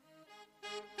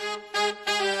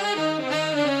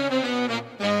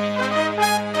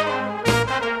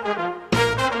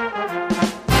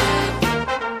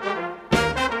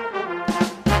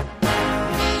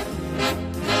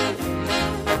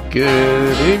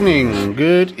evening,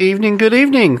 good evening, good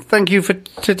evening. Thank you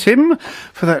to Tim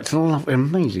for that lovely,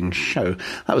 amazing show.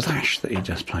 That was Ash that he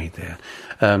just played there.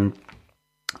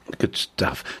 Good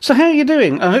stuff. So how are you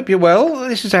doing? I hope you're well.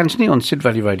 This is Anthony on Sid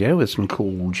Valley Radio with some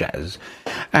cool jazz.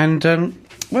 And,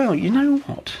 well, you know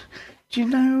what? Do you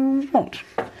know what?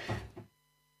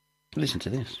 Listen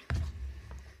to this.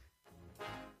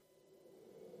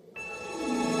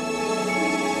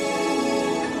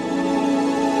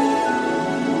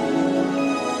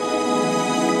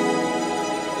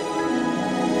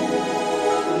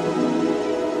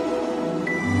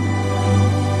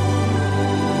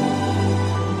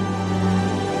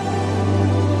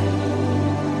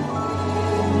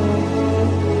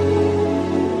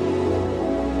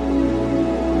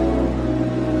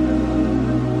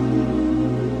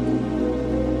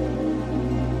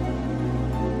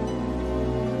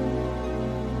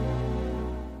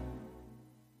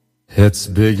 It's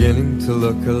beginning to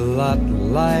look a lot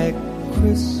like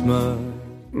Christmas.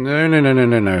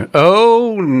 No.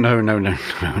 Oh, no.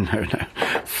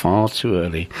 Far too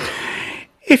early.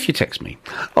 If you text me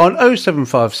on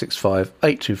 07565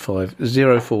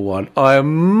 825 041, I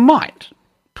might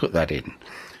put that in.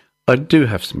 I do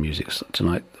have some music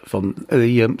tonight from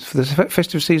the for the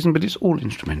festive season, but it's all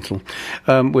instrumental.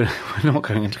 We're not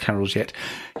going into carols yet.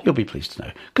 You'll be pleased to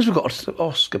know, because we've got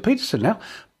Oscar Peterson now.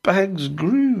 Bag's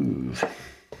Groove.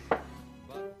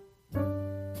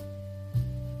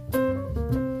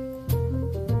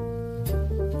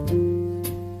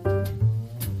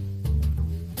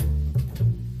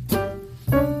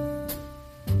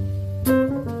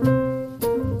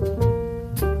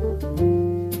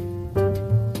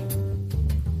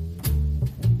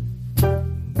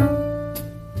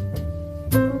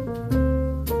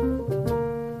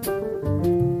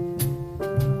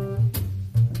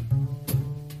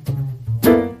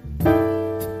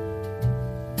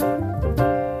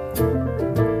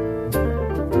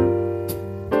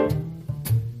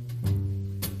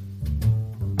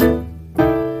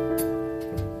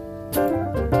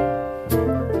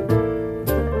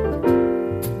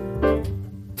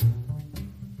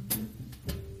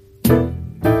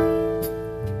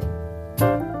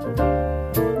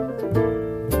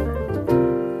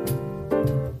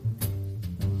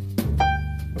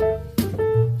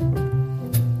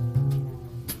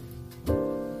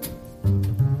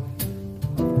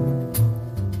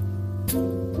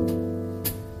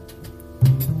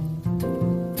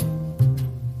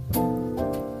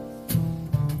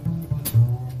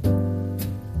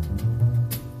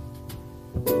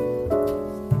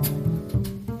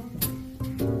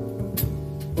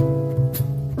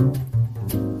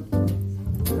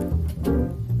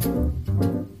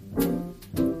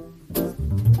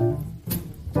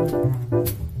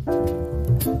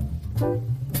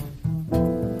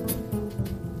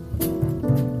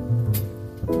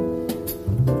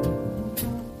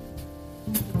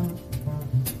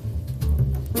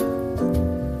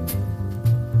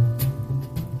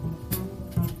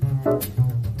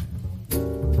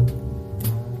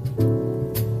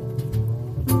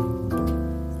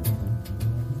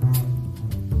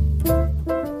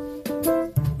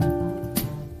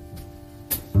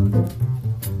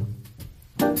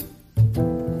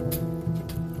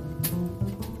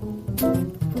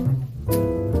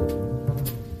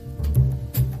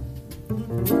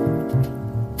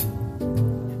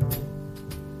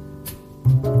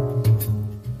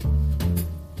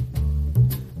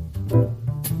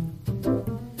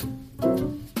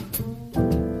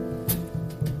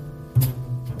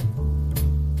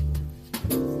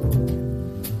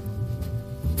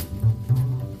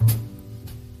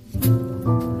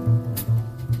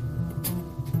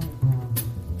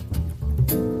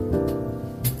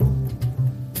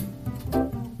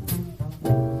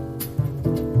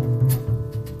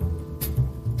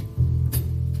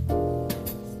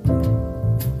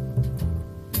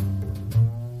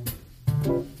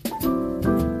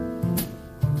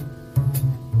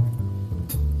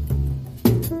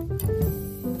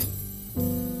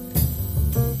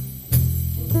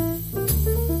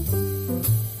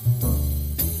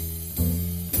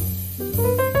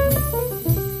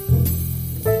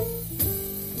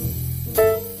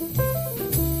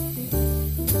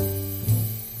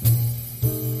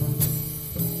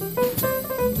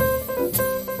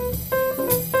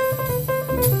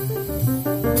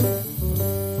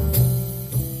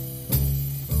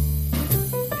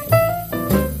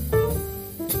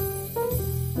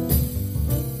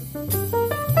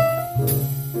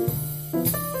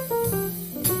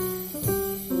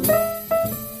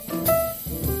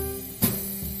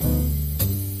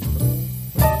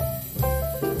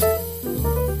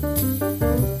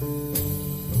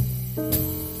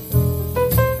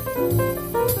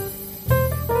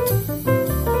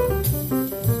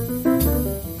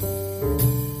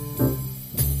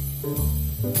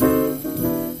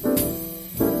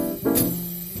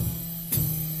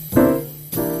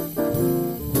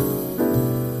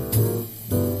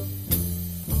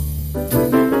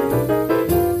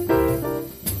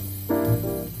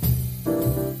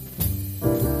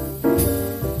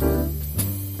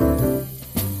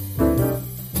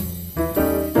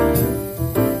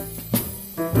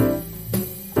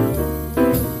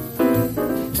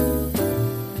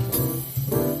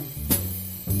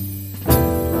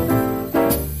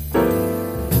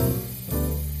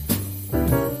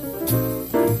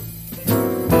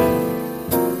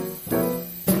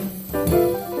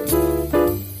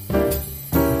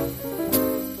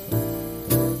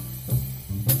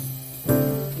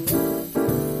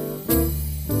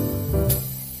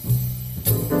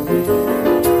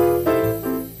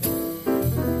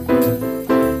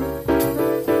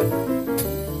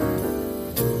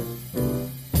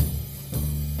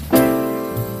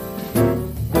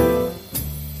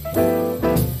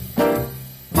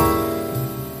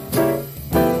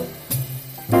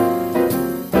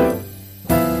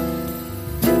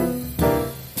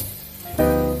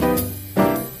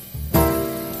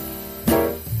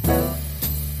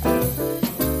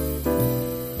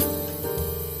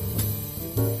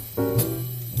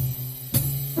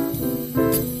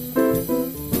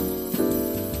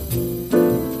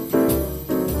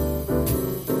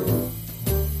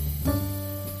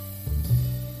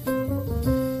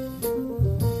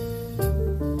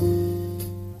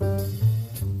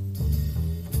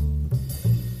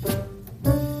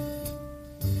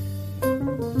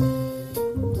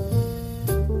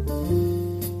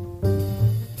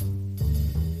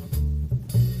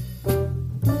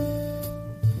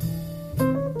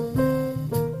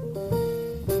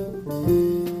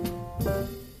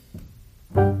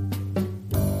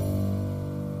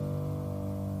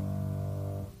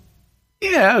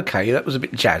 okay, that was a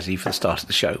bit jazzy for the start of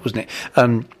the show, wasn't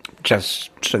it? Jazz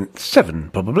strength 7,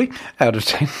 probably, out of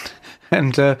 10.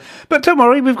 And but don't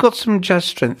worry, we've got some jazz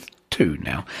strength 2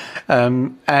 now.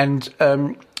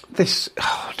 This,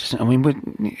 I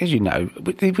mean, as you know,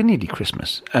 we're nearly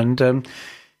Christmas, and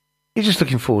you're just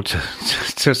looking forward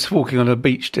to walking on a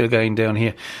beach, still going down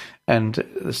here, and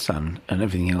the sun and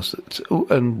everything else,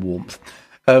 and warmth.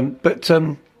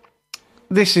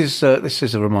 This is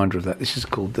a reminder of that. This is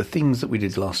called "The Things That We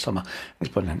Did Last Summer." It's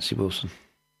by Nancy Wilson.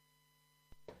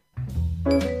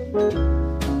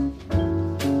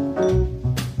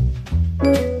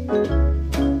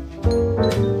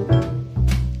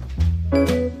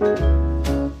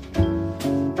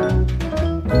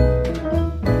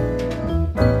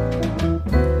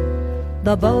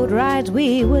 The boat rides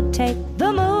we would take,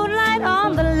 the moonlight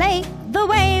on the lake, the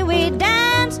way we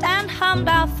danced and hummed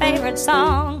our favorite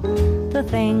song, the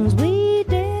things we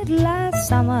did last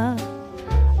summer,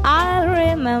 I'll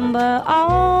remember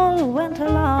all winter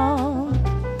long.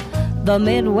 The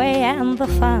midway and the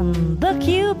fun, the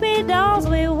Cupid dolls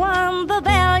we won, the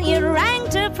bell you rang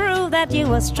to prove that you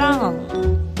were strong,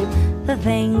 the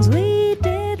things we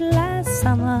did last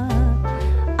summer,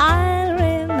 I'll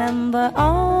remember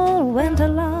all winter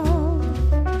long.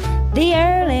 The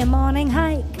early morning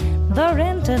hike, the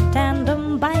rented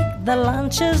tandem bike, the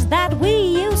lunches that we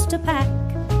used to pack.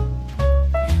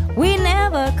 We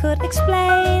never could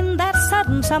explain that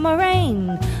sudden summer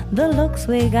rain, the looks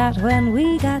we got when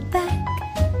we got back.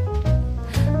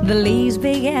 The leaves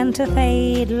began to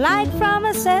fade like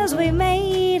promises we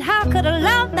made. How could a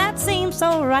love that seemed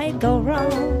so right go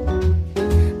wrong?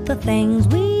 The things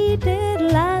we did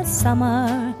last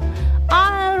summer,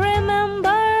 I'll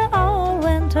remember all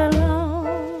winter long.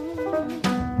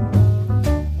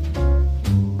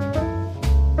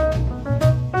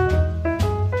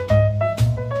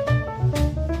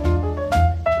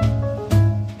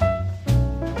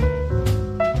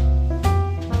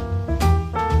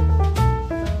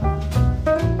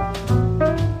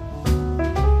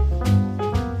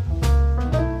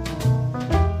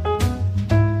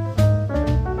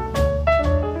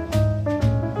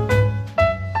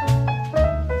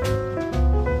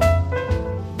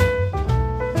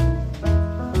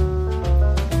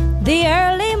 The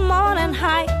early morning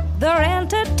hike, the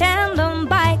rented tandem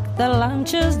bike, the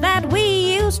lunches that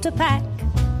we used to pack.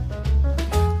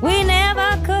 We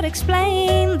never could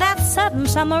explain that sudden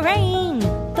summer rain,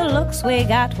 the looks we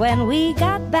got when we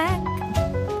got back.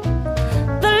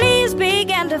 The leaves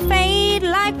began to fade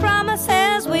like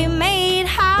promises we made.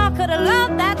 How could a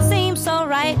love that seemed so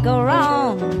right go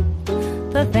wrong?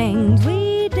 The things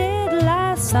we did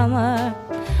last summer,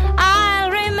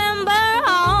 I'll remember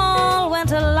all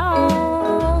winter long.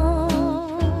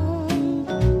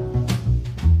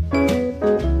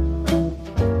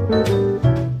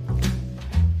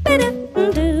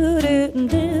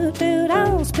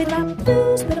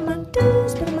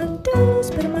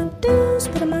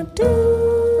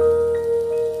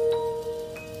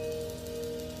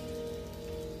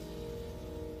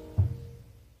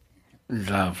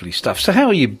 Lovely stuff. So how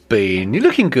are you been? You're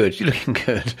looking good. You're looking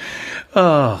good.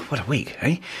 Oh, what a week,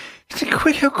 eh? Is it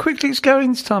quick how quickly it's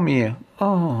going this time of year?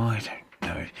 Oh, I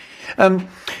don't know.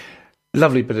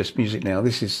 Lovely bit of music now.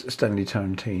 This is Stanley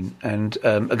Tarantine. And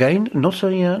again, not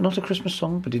a Christmas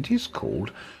song, but it is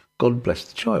called God Bless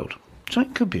the Child. So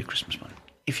it could be a Christmas one,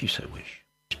 if you so wish.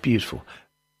 It's beautiful.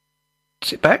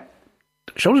 Sit back,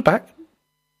 shoulders back,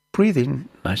 breathe in,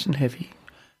 nice and heavy,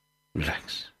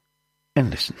 relax, and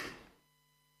listen.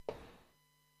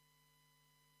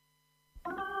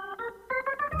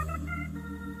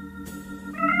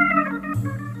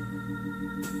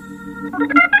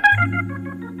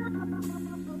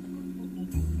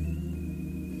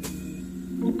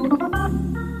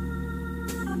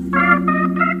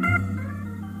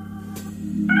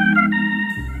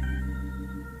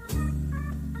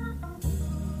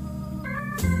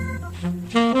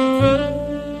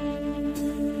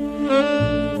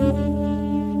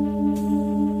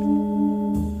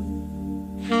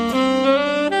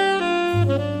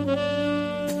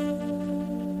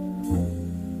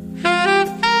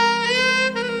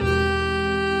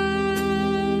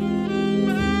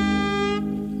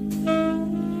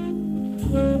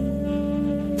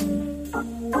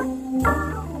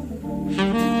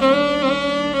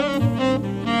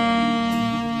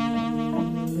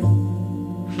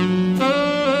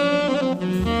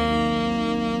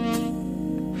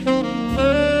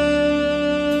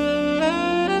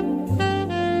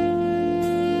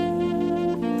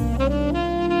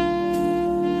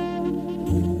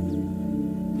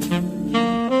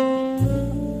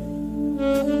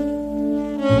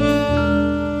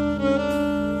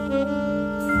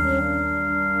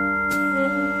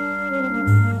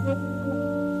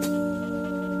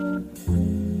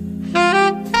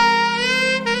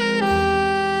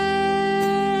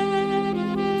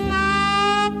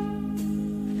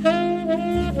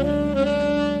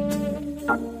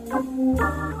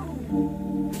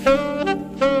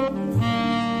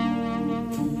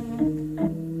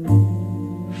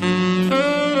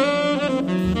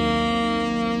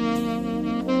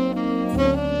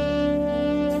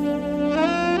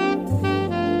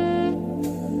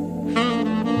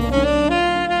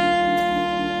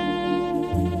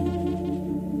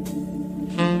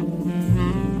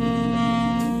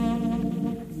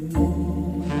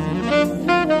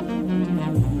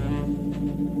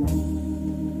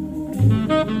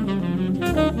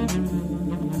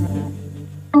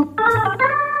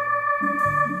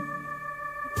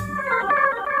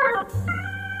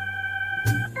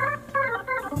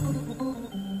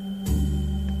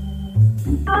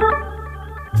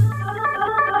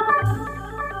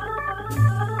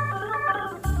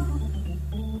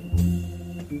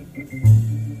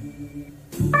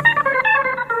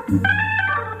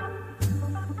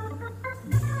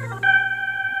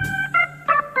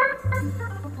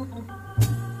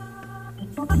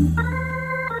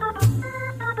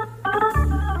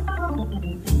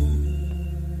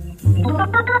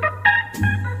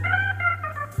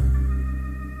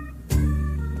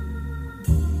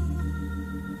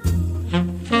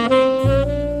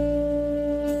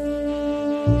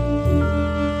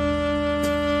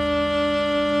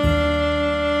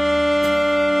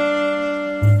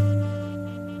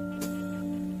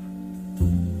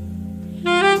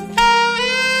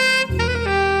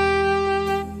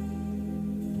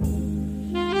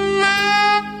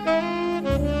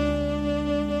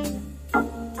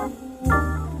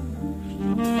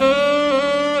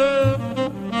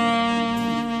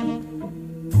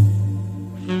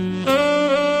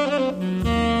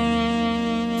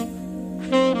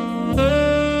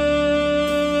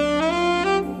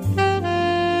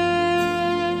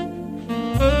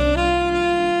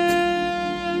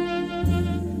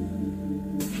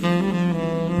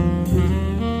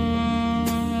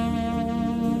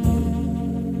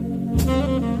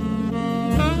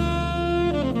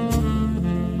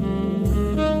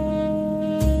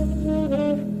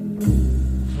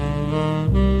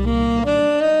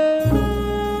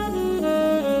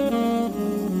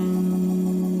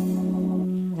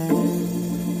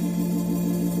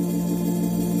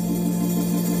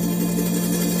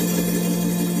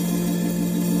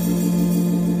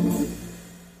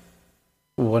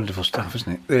 Wonderful stuff,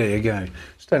 isn't it? There you go.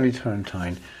 Stanley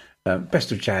Turrentine,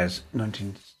 Best of Jazz,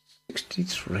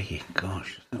 1963.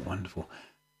 Gosh, isn't that wonderful?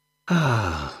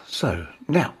 So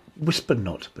now, Whisper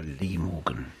Not by Lee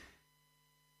Morgan.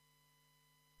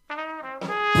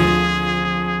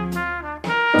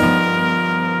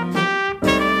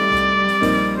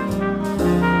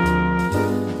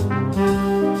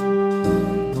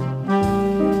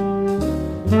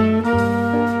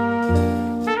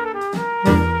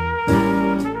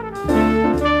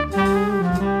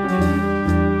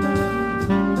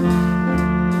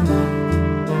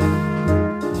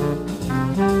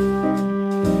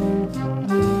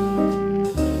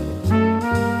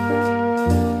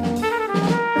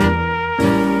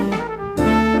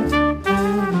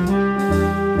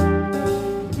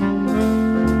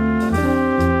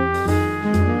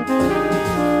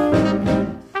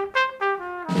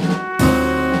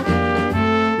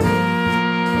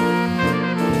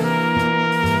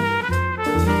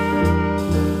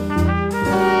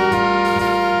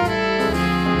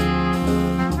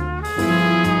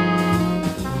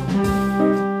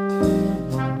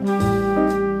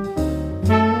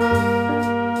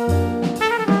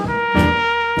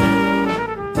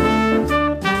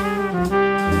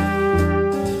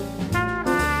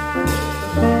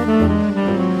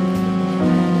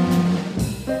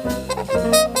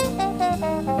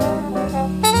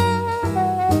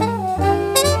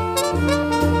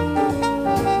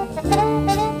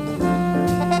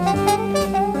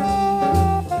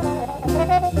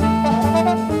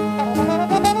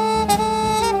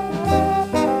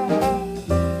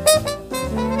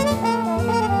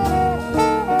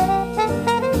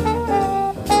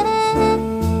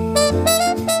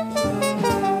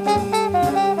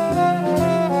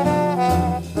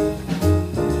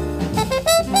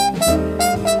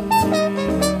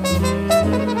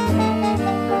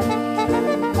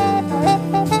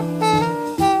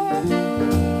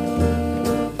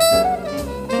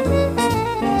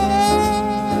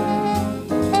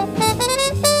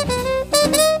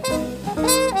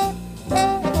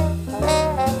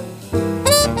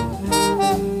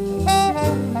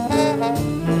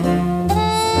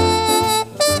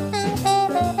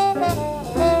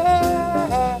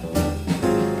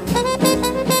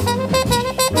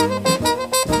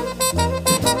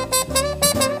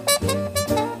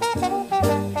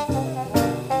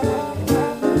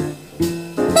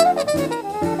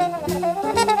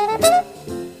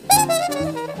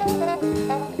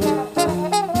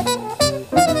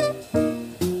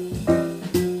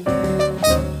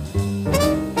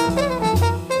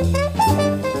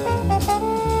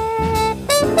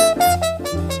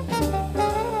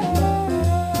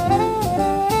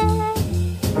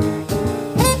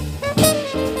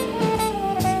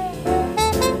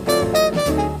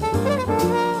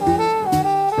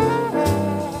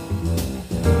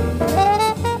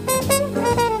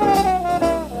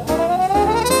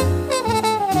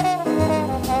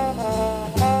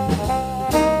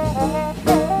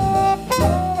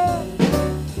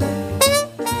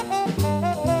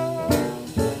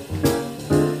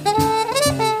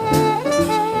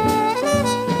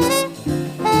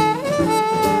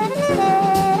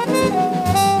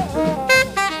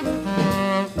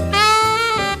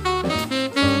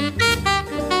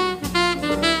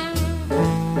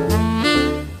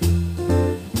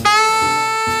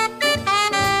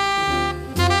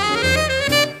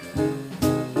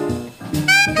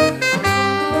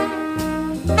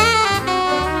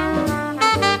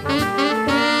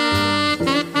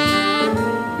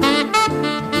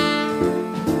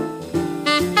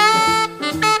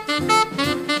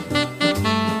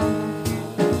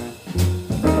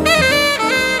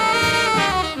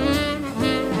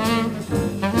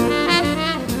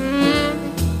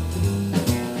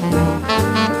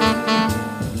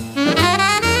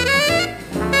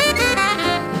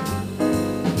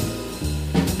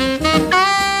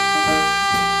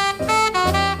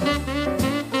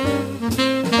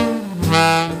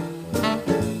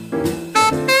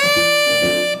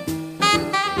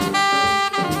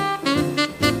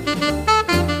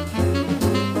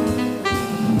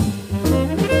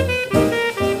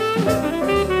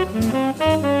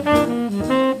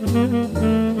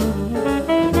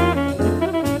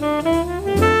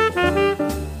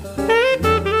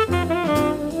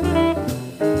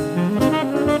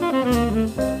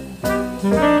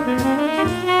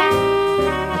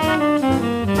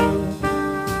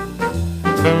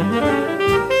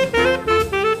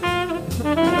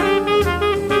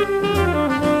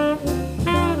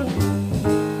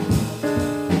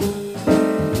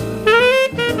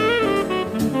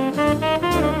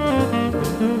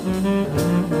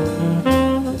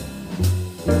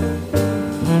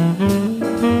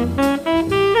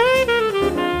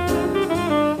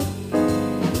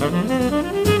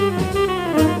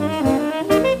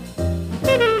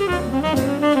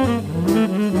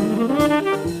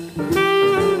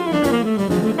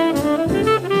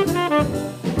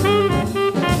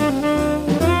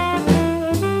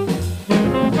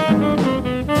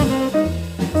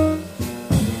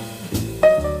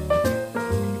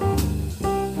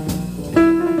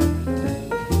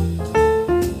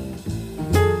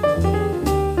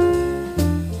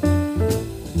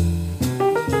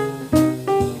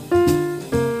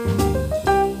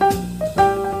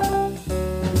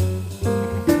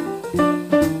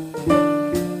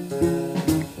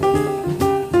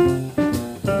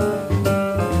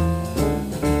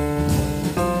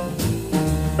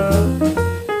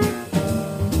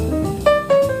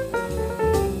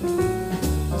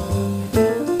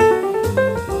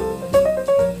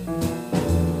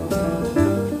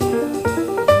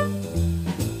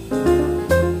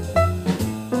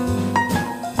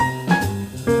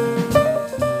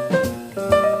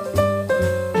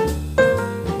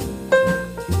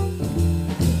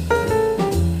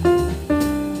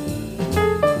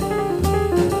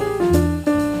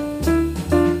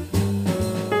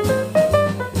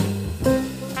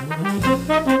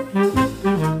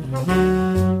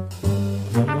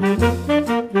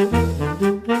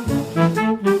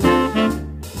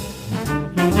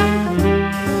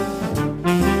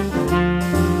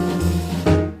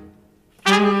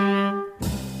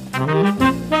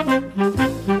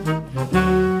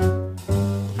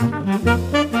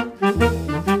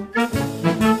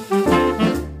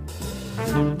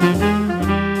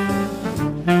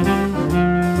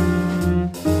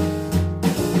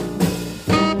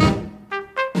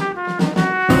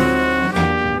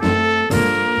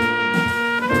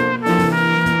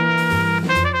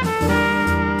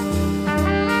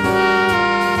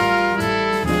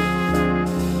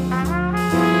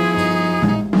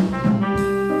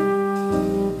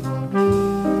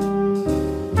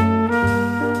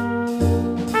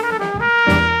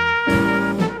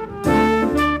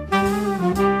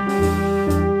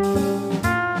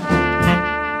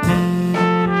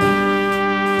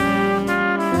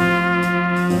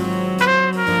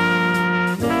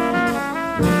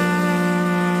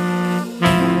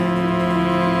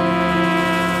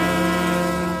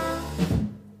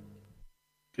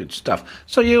 Good stuff.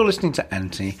 So you're listening to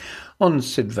Anthony on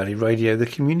Sid Valley Radio, the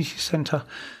community centre,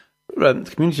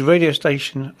 the community radio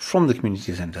station from the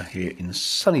community centre here in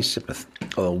sunny Sidmouth,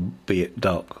 albeit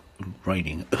dark and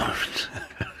raining at the moment.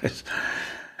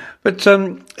 But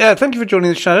yeah, thank you for joining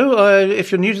the show.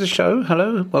 If you're new to the show,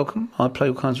 hello, welcome. I play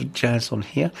all kinds of jazz on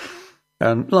here,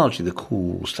 largely the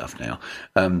cool stuff now.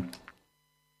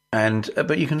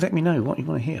 But you can let me know what you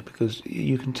want to hear, because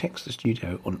you can text the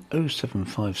studio on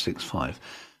 07565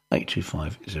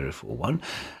 825 041,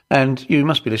 and you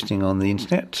must be listening on the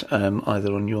internet,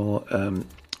 either on your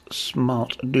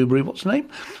smart Dewberry, what's the name,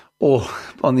 or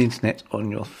on the internet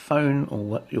on your phone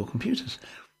or your computers.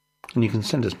 And you can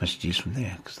send us messages from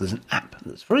there, because there's an app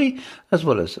that's free, as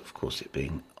well as, of course, it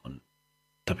being on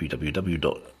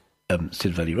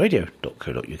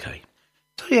www.sidvalleyradio.co.uk.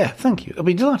 So yeah, thank you. I'll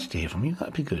be delighted to hear from you.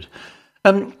 That'd be good.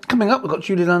 Coming up, we've got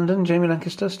Julie London, Jamie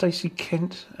Lancaster, Stacey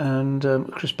Kent, and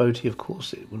Chris Botti. Of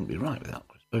course, it wouldn't be right without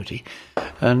Chris Botti.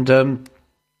 And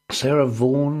Sarah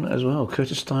Vaughan as well,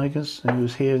 Curtis Stigers, who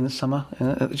was here in the summer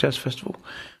at the Jazz Festival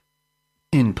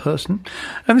in person.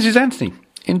 And this is Anthony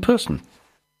in person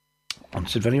on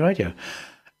Sid Valley Radio.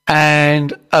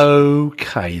 And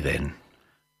okay then,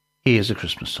 here's a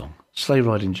Christmas song, Sleigh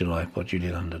Ride in July by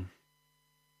Julie London.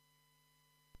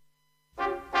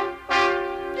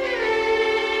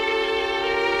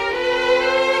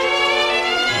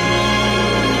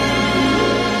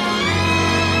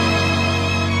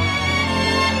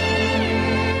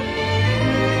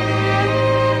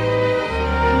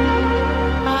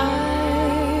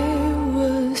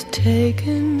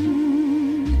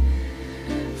 Taken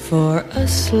for a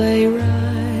sleigh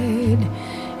ride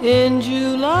in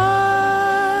July.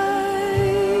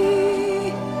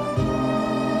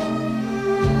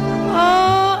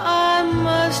 Oh, I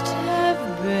must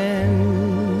have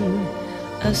been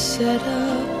a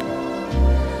setup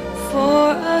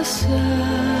for a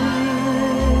sigh.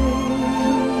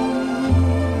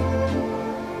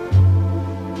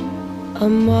 a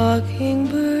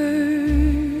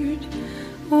mockingbird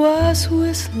was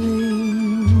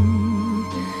whistling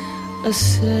a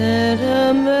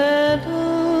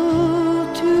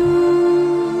sentimental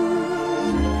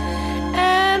tune,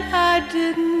 and I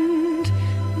didn't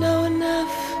know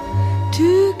enough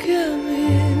to come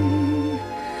in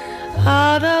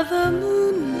out of the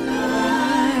moonlight.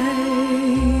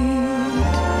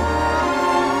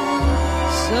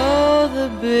 So the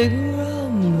big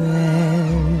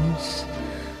romance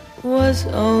was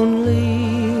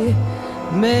only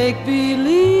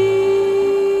make-believe.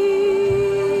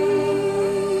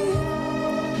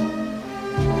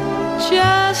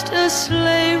 Just a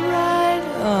sleigh ride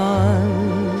on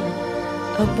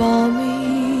a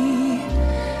balmy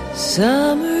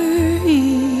summer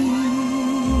eve.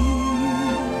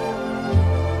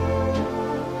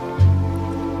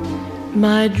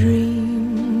 My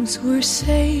dreams were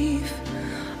safe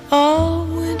all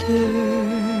winter,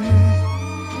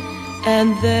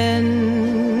 and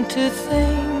then to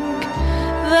think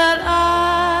that I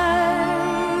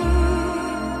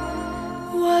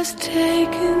was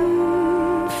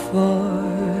taken for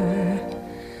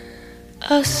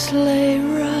a sleigh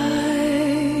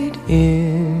ride in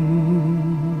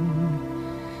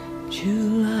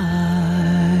July.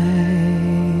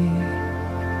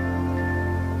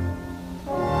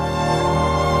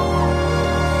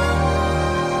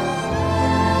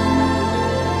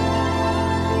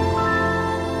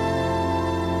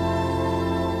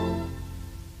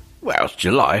 Well, it's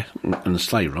July and the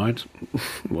sleigh ride.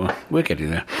 Well, we're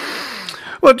getting there.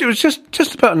 Well, it was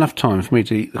just about enough time for me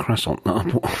to eat the croissant that I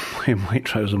bought in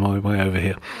Waitrose on my way over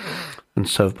here and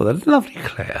served by the lovely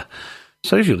Claire.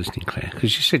 So if you're listening, Claire,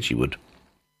 because you said you would.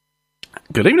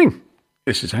 Good evening.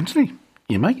 This is Anthony,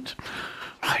 your mate.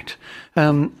 Right.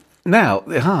 Now,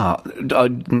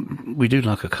 we do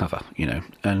like a cover, you know,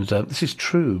 and this is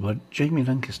True by Jamie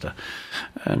Lancaster.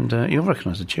 And you'll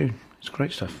recognise the tune. It's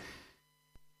great stuff.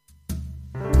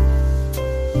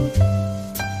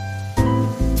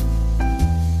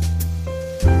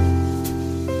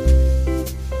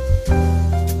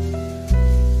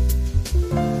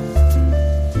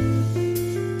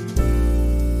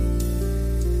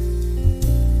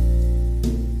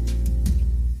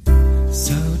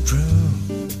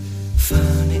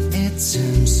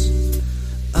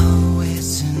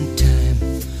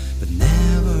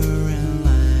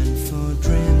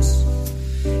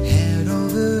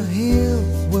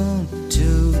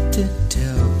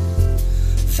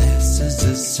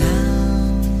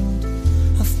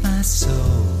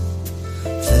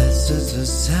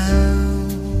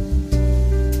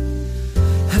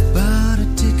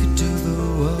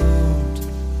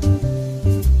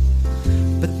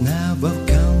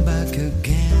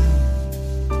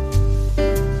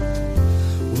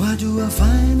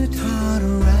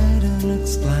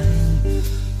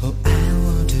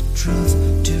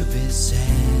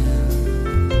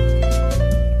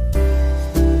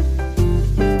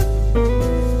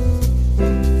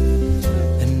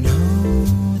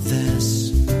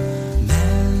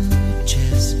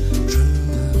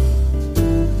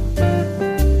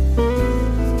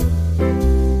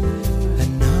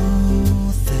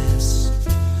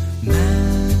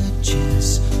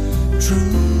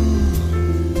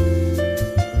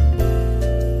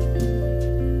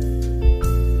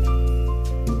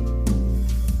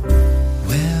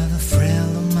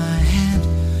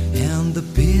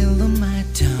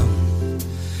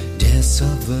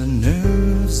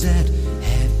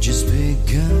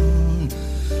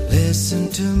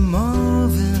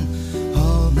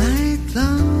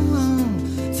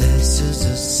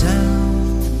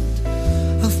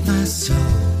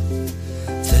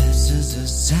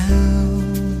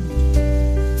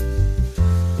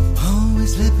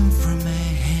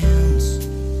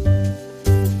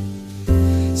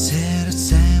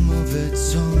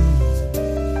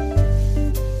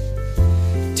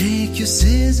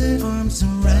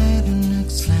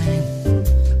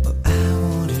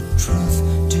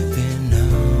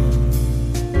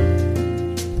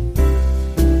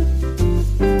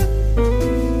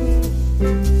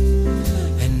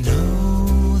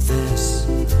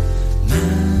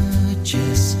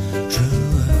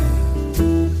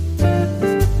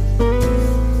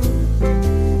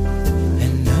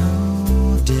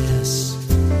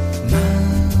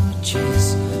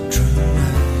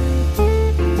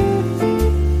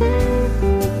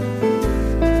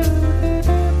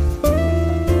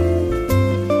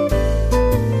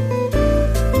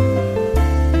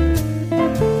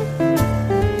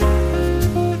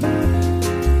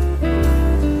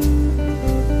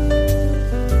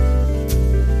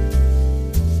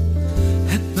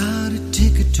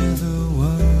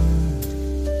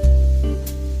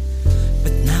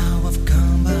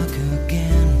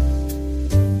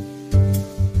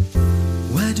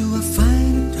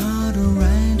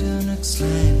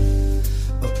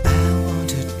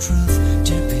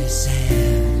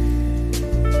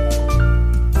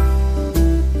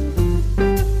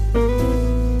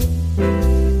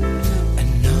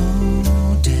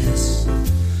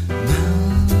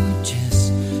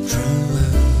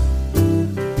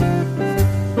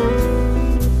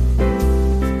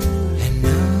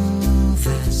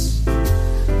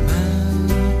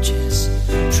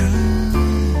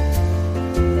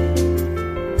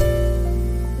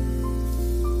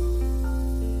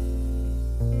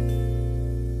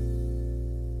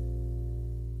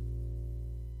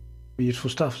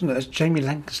 Beautiful stuff, isn't it? That's Jamie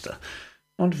Lancaster.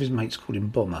 I wonder if his mates called him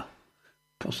Bomber.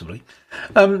 Possibly.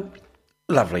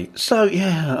 Lovely. So,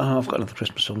 yeah, I've got another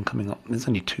Christmas song coming up. There's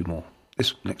only two more.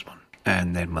 This next one.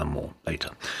 And then one more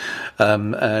later.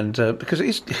 Because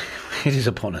it is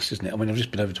upon us, isn't it? I mean, I've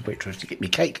just been over to Waitrose to get me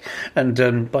cake.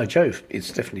 And by Jove, it's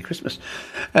definitely Christmas.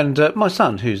 And my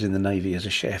son, who's in the Navy as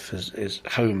a chef, is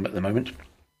home at the moment.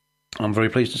 I'm very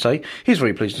pleased to say. He's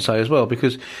very pleased to say as well,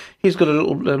 because he's got a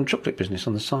little chocolate business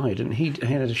on the side, and he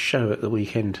had a show at the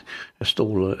weekend, a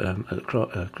stall at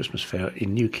a Christmas fair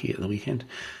in Newquay at the weekend,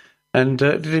 and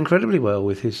did incredibly well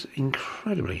with his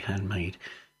incredibly handmade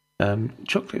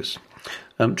chocolates.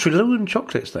 Trelowen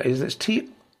chocolates, that is. That's Trelowen,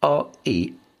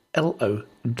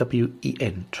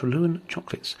 Trelowen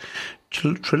chocolates.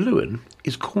 Trelowen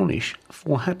is Cornish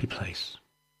for happy place.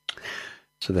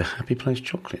 So they're Happy Place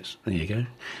chocolates. There you go.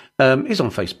 He's on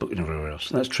Facebook and everywhere else.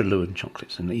 That's Trelowen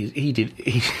chocolates, and he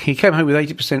came home with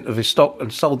 80% of his stock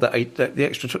and sold the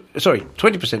extra.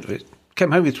 20% of it.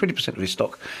 Came home with 20% of his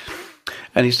stock,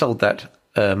 and he sold that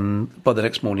by the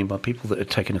next morning by people that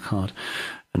had taken a card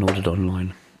and ordered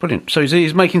online. Brilliant. So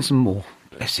he's making some more.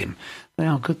 Bless him. They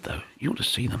are good though. You ought to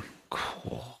see them.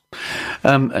 Cool.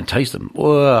 And taste them.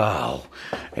 Wow.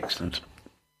 Excellent.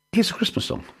 Here's a Christmas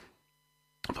song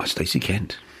by Stacey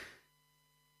Kent.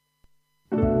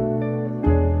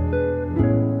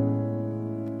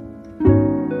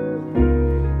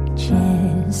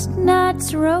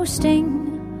 Chestnuts roasting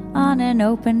on an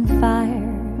open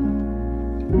fire,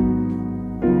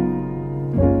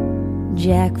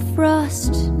 Jack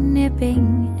Frost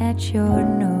nipping at your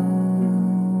nose,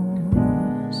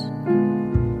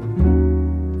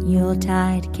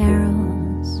 Yuletide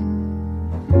carols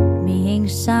being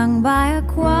sung by a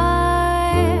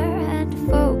choir, and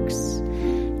folks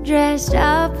dressed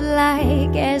up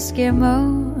like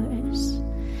Eskimos.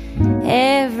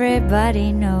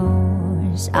 Everybody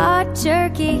knows a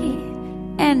turkey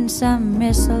and some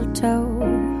mistletoe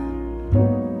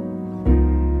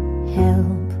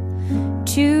help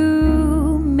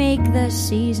to make the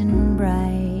season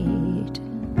bright.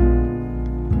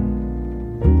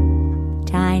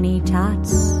 Tiny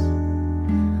tots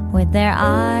with their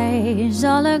eyes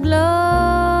all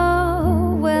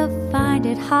aglow will find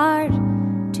it hard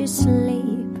to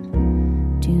sleep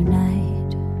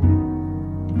tonight.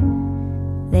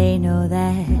 They know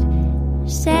that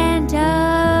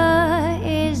Santa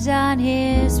is on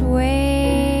his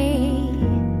way.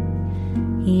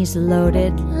 He's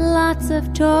loaded lots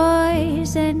of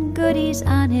toys and goodies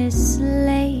on his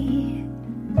sleigh,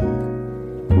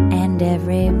 and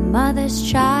every mother's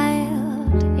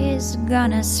child is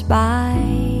gonna spy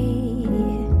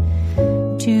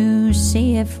to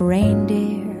see if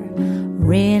reindeer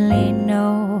really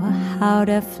know how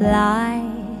to fly.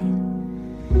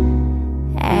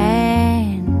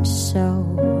 And so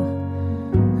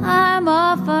I'm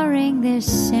offering this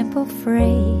simple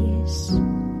phrase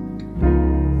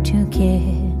to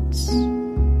kids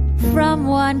from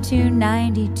 1 to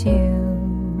 92.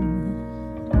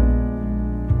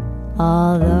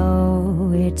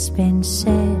 Although it's been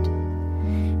said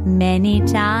many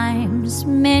times,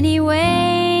 many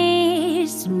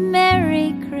ways,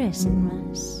 Merry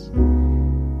Christmas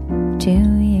to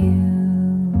you.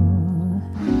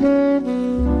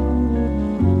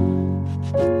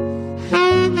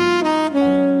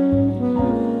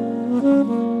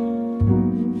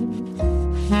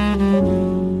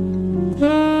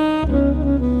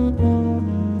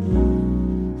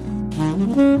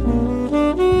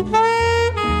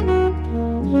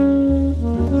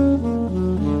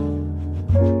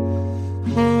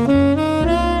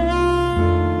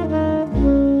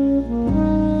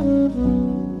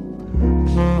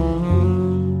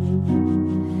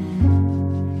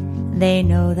 They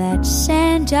know that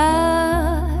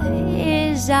Santa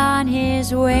is on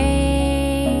his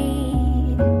way.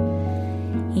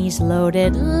 He's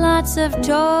loaded lots of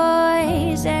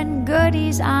toys and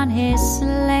goodies on his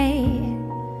sleigh,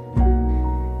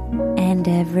 and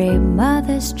every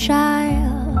mother's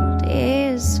child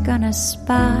is gonna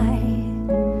spy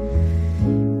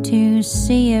to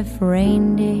see if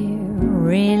reindeer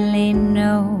really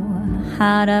know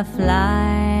how to fly.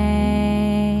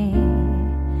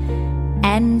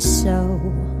 And so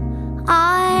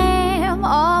I'm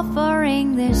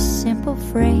offering this simple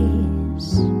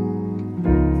phrase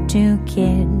to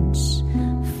kids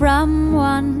from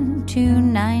 1 to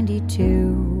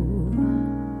 92.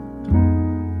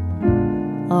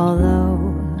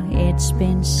 Although it's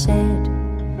been said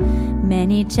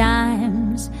many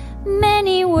times,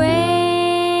 many ways,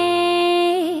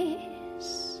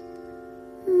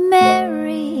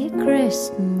 Merry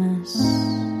Christmas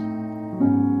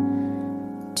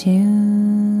to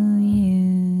you.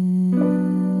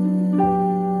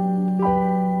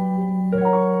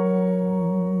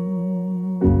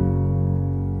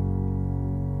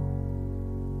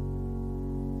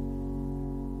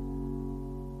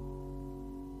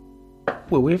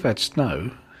 Well, we've had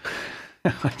snow.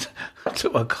 I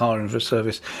took my car in for a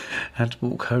service. I had to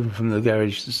walk home from the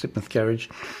garage, the Sidmouth garage,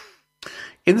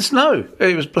 in the snow.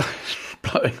 It was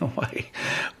blowing away.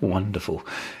 Wonderful.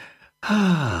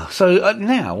 So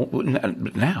now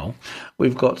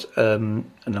we've got a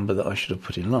number that I should have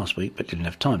put in last week but didn't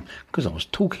have time because I was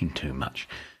talking too much.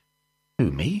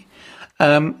 Who, me?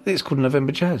 It's called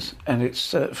November Jazz, and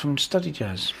it's from Study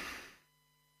Jazz.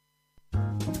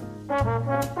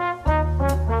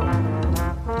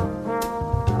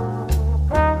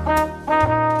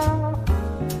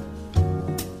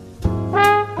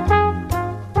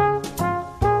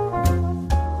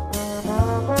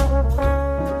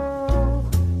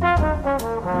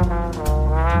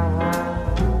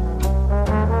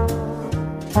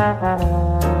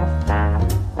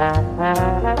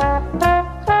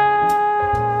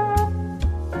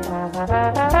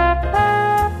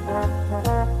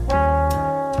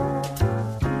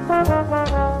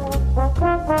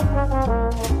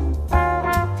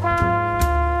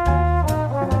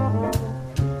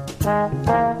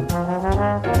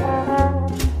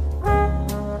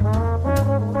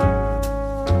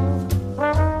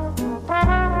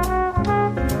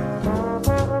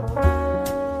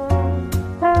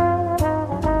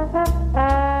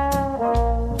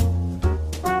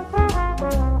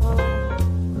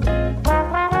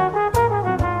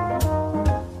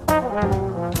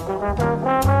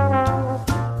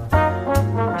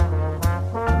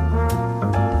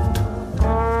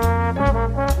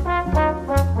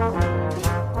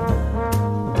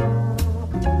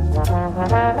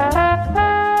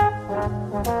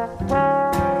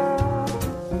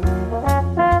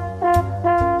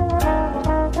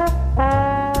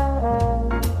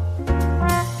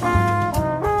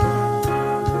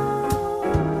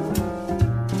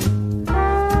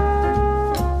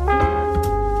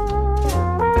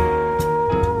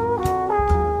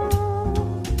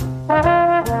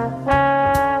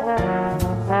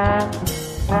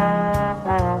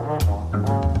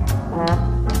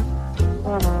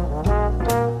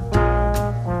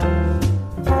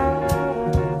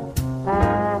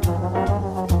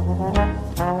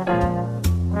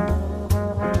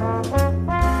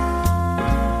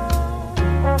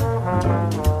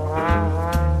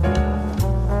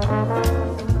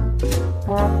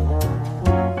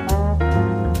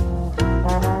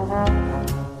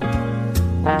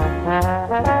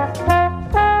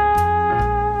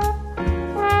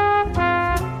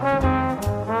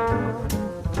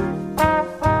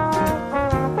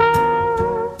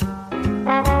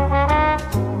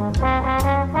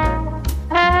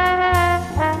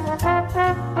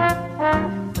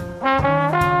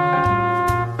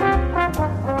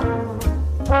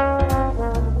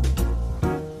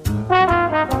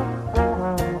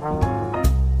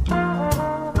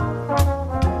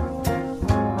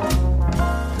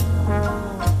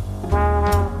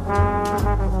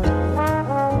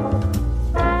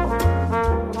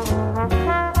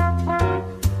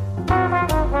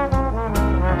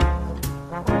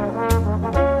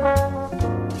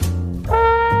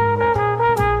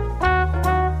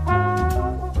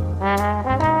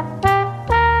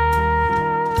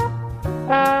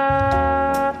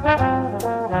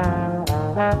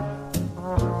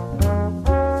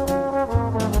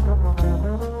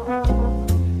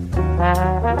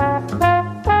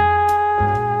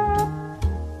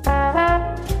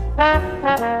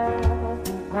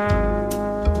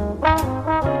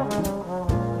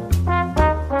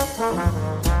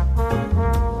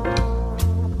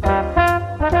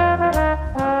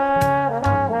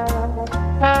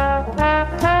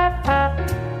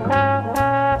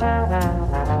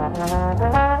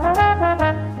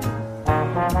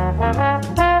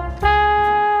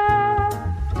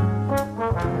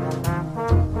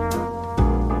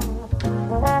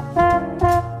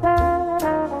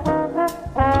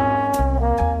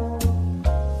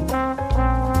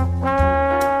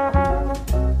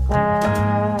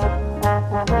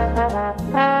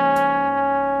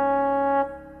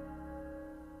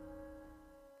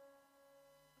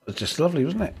 Just lovely,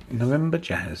 wasn't it? November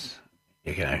Jazz.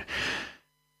 There you go.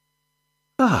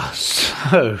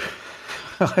 So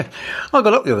I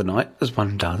got up the other night, as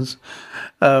one does,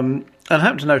 and I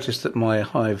happened to notice that my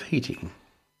Hive heating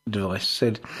device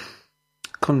said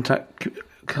contact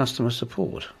customer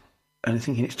support, and I'm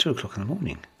thinking it's 2 o'clock in the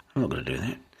morning. I'm not going to do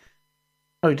that.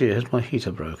 Oh dear, has my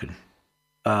heater broken?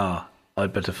 I'd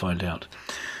better find out.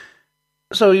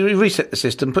 So you reset the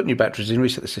system, put new batteries in,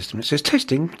 reset the system. It says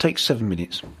testing takes 7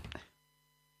 minutes.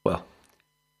 Well,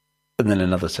 and then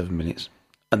another 7 minutes.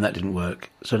 And that didn't work.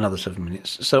 So another 7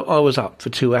 minutes. So I was up for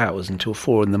 2 hours until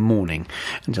 4 in the morning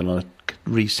until I could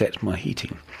reset my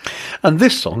heating. And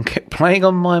this song kept playing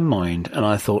on my mind, and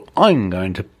I thought, I'm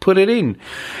going to put it in.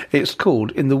 It's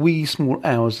called In the Wee Small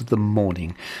Hours of the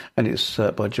Morning, and it's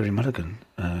by Jerry Mulligan,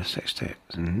 sextet.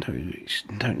 And no, you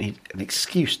don't need an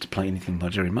excuse to play anything by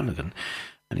Jerry Mulligan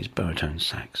and his baritone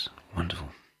sax. Wonderful.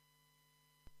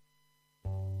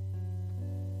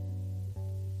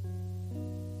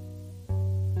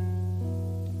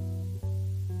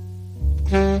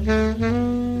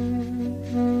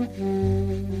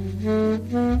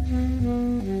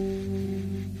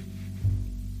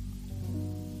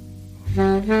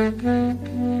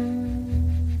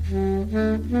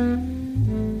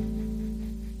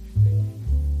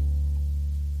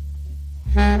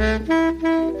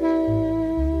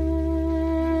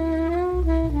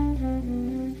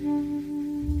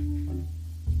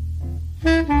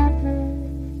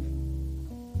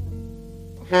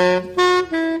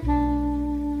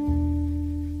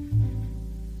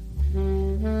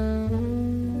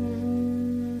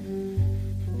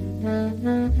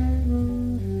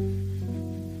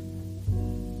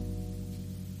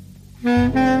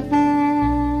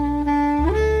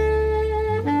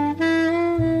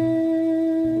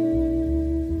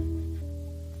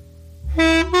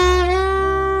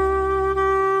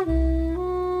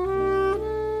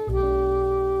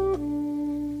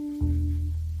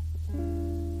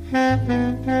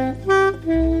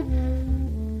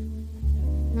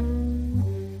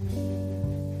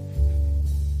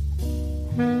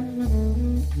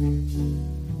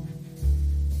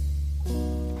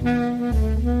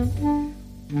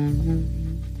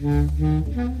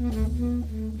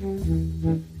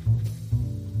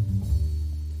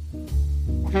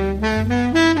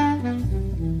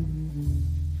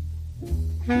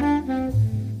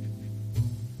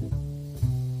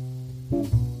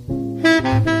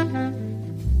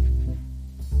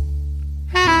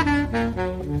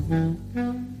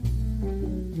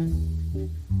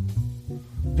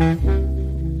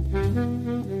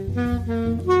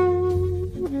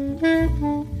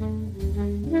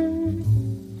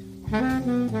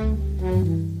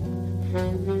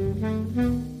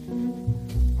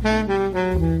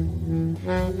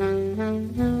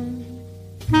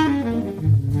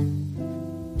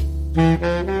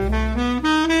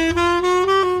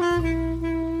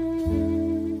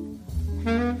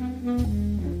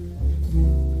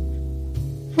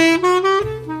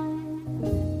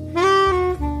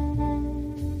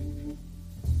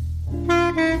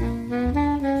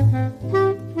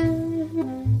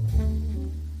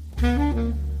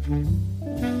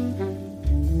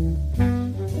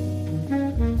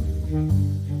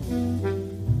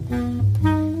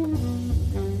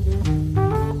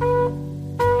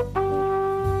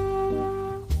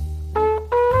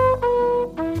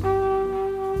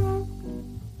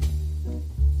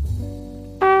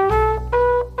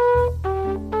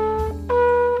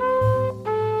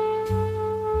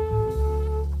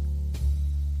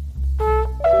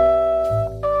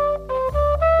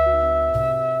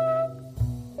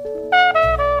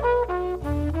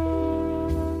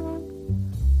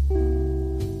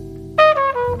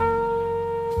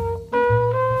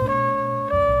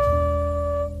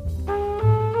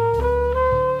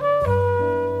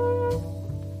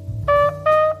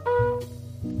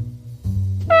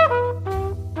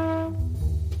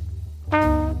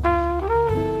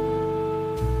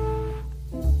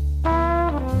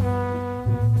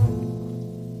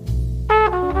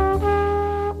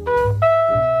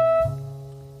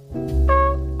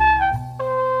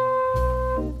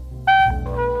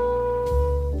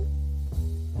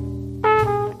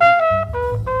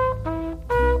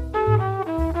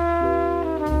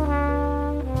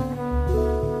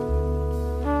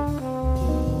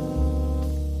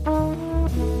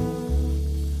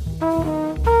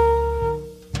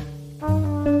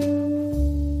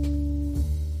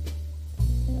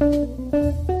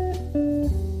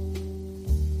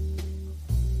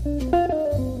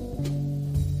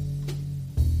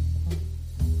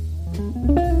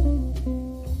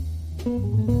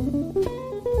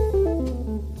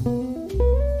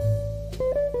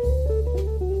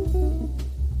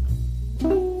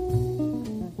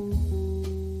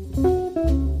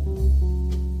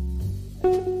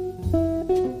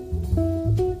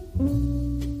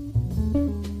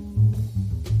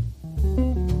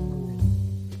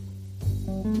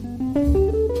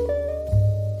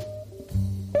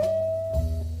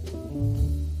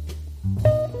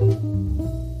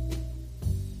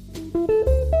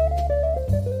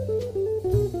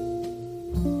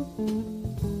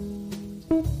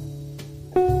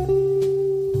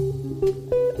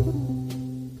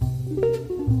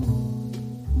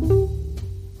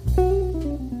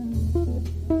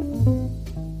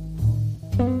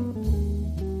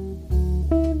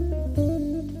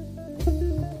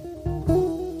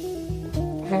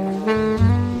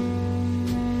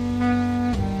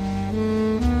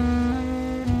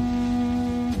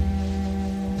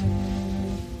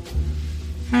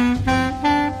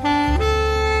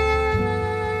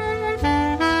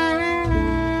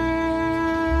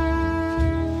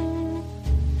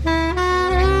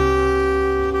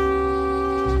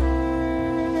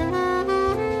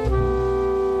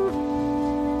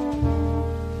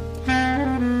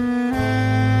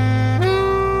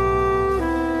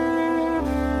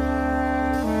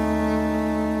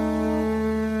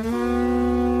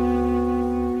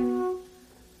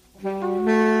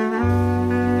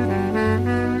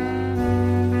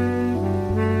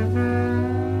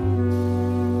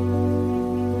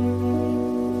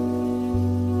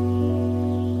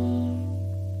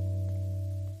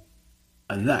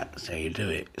 And that's how you do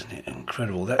it, isn't it?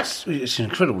 Incredible. It's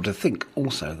incredible to think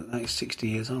also that is 60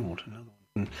 years old. Another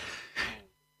one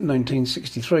from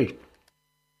 1963.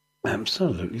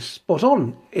 Absolutely spot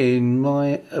on, in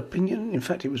my opinion. In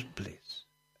fact, it was Bliss,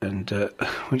 and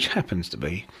which happens to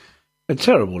be a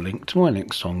terrible link to my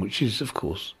next song, which is, of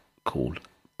course, called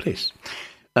Bliss.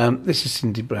 This is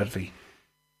Cindy Bradley.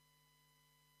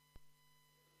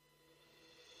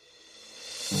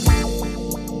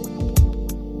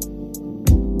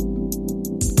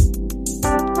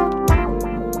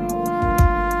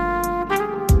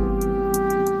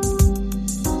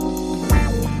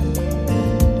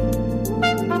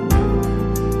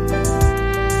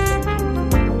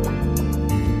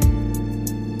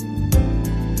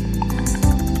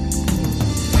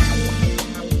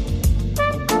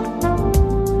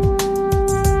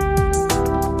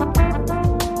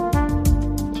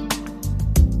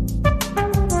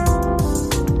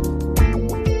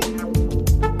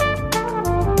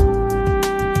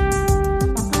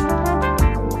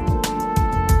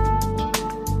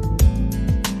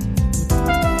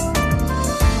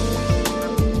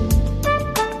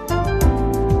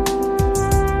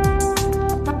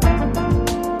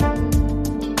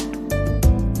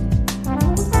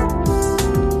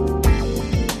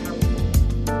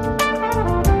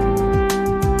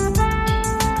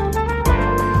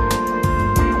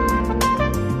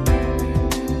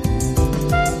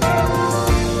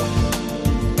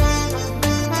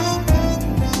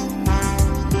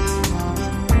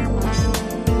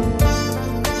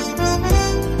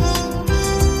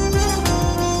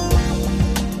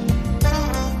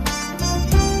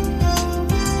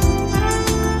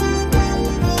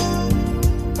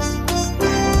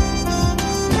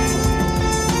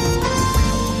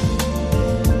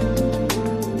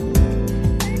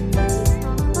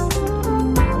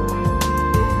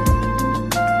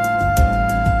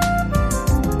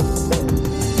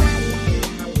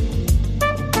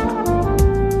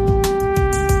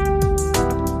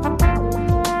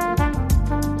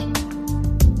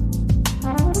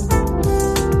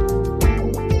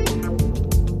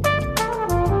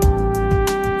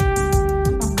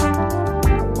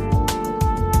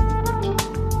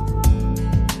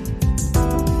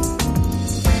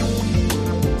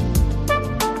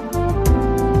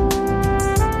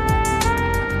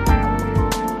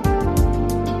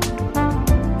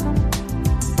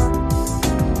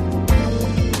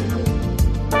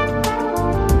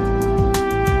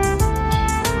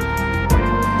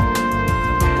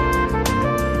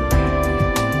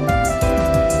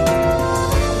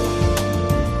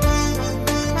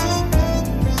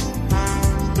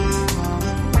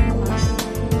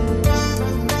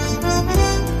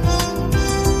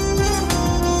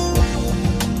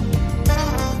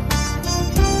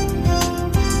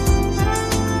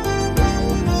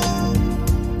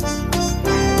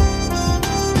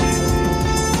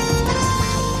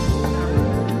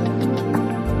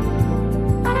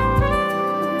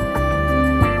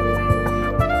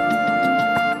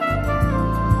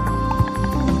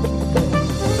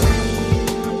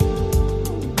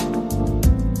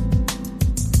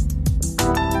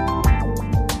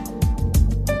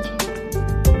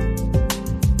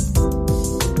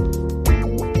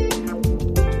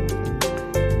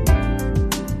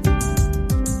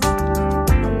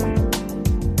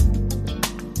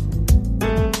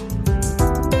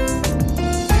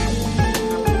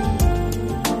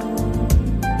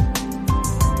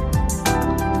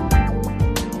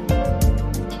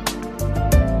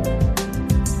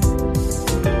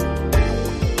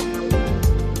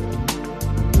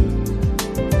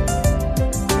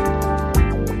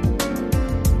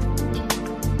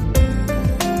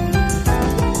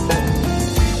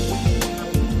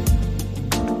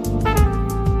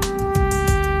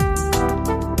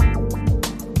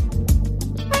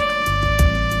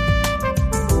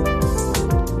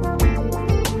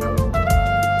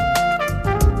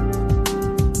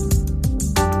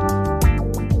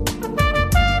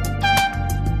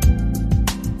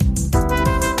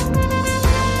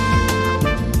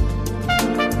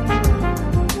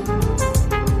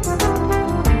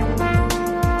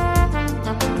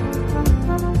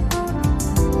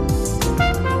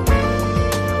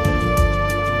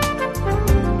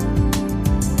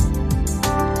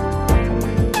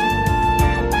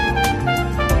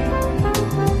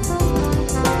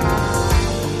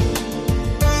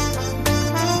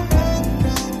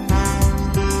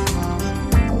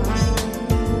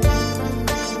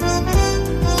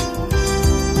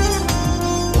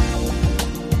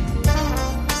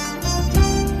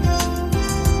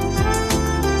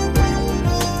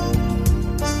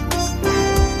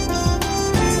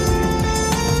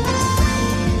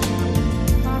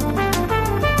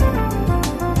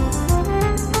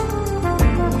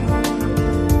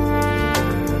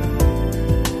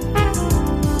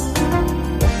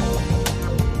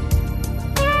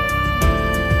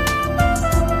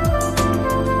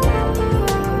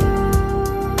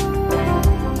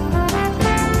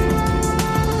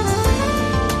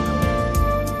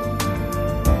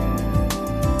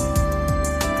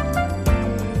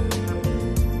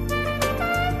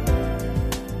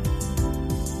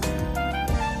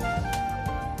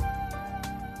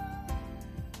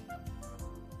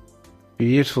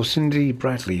 beautiful Cindy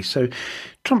Bradley. So,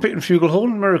 trumpet and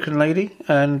flugelhorn, American lady,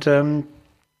 and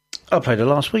I played her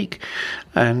last week,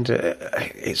 and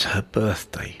it's her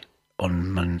birthday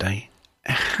on Monday.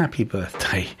 Happy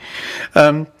birthday.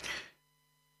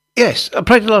 Yes, I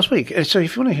played it last week. So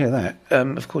if you want to hear that,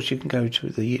 of course you can go to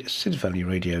the Sid Valley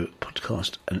Radio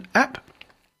podcast and app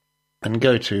and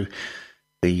go to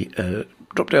the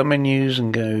drop-down menus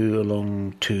and go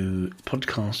along to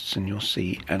podcasts, and you'll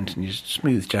see Anthony's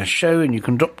Smooth Jazz Show, and you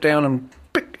can drop down and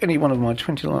pick any one of my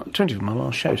 20 of my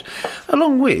last shows,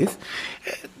 along with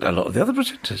a lot of the other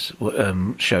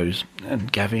presenters' shows,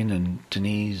 and Gavin and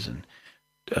Denise, and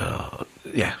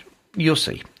yeah, you'll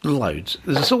see loads.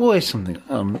 There's always something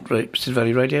on Sid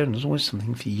Valley Radio, and there's always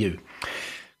something for you,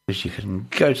 because you can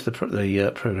go to the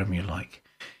program you like.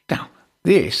 Now,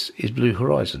 this is Blue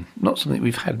Horizon, not something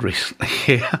we've had recently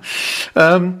here.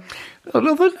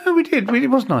 Although, no, we did. It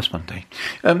was nice Monday.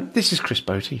 This is Chris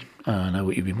Botti. I know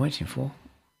what you've been waiting for.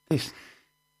 This.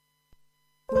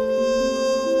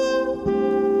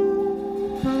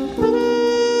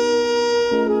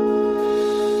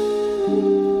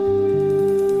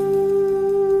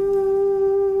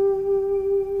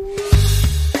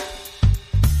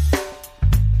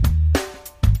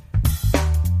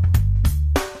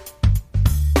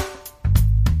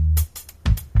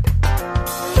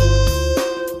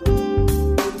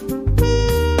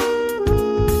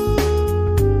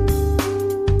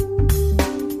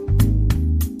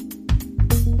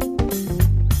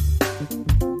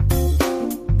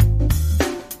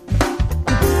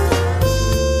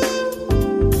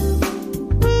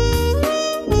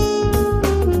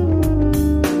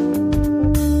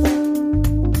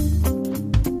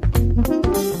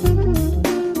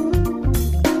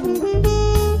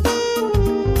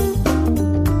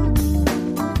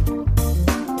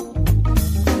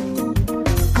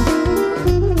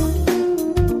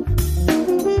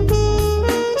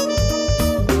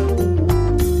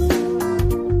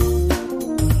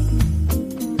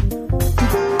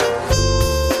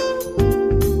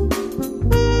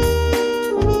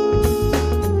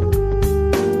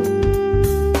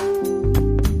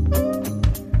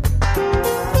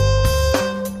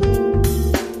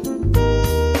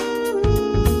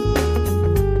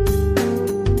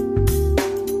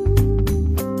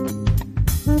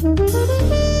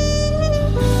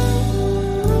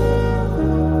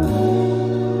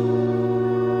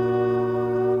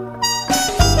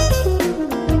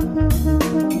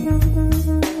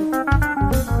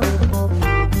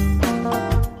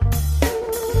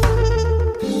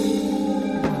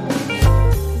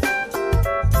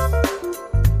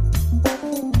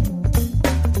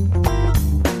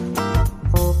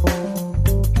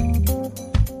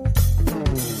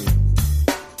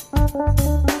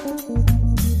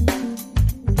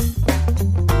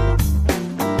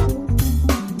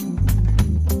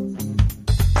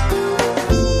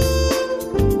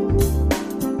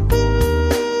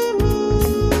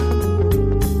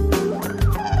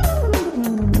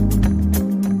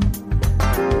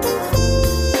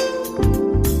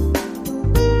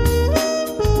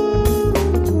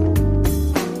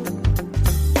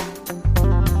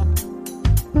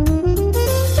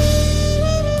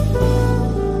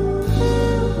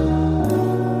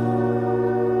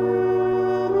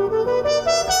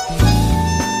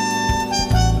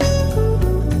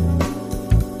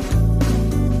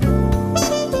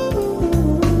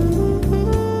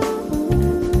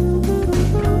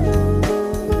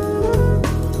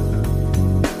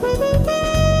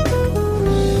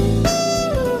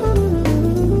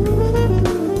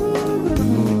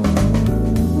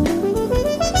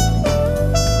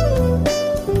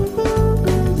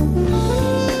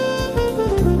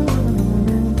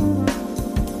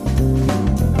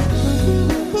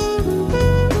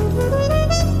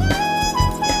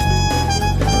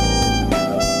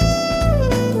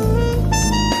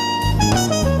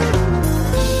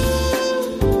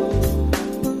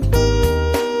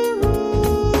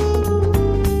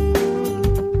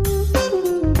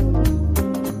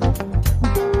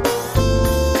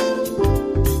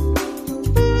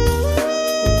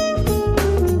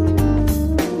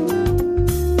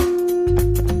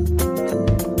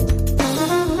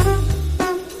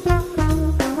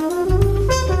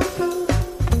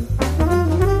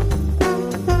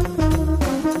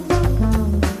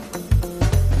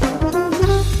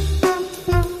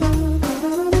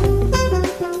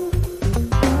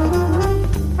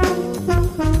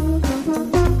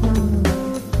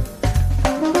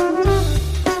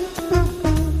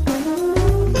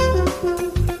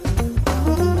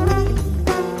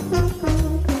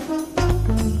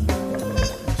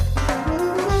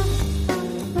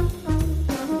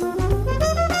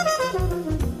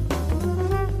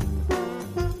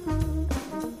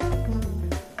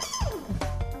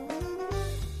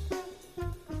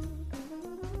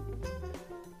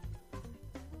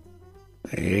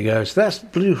 There you go. So that's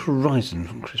Blue Horizon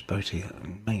from Chris Botti,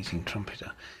 amazing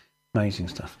trumpeter, amazing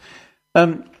stuff.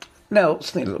 Now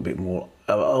something a little bit more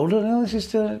older. Now this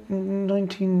is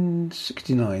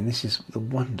 1969. This is the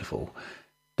wonderful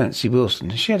Nancy Wilson.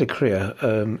 She had a career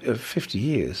of 50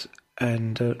 years,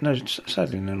 and no,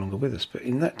 sadly no longer with us. But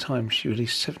in that time, she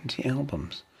released 70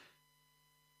 albums.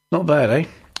 Not bad, eh?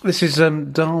 This is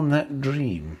Darn That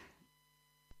Dream.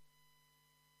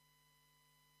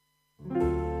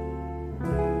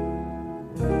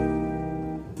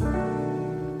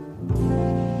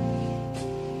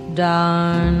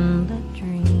 Darn that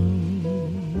dream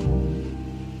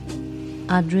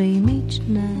I dream each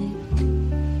night.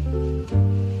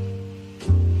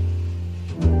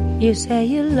 You say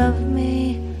you love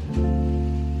me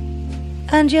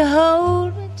and you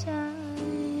hold me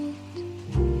tight,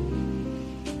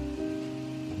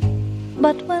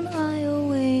 but when I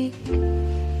awake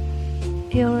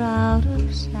you're out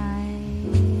of sight.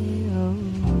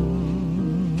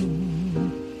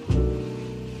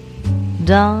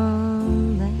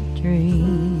 Darn that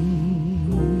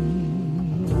dream,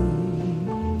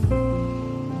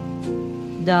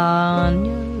 darn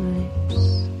your lips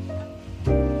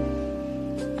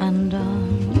and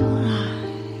darn your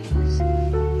eyes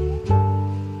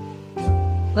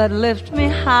that lift me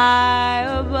high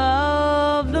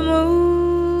above the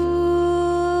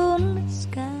moonlit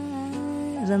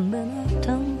skies, and then I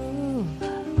tumble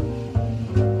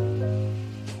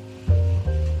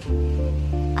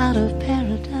out of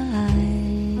paradise.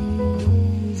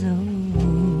 Oh,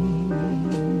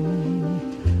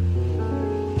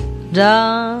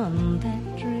 darn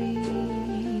that dream,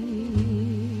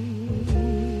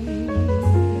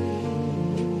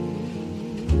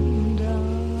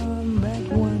 darn that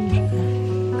one track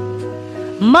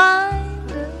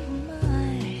mind of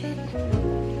mine.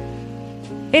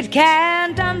 It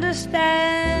can't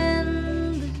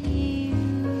understand that you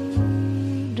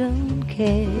don't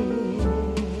care.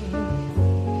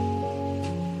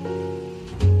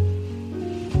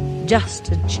 Just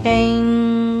to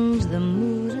change the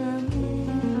mood I'm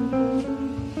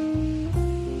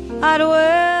in, I'd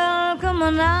welcome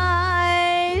a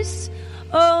nice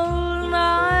old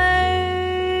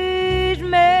nightmare.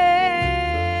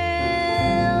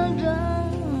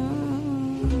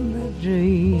 Darn the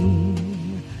dream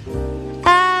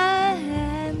I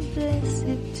am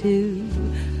blessed too.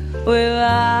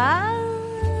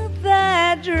 Without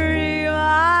that dream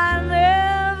I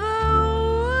never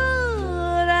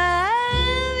would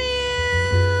have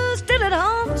you. Still it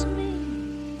haunts me,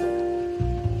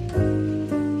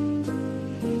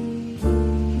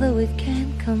 though it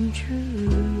can't come true.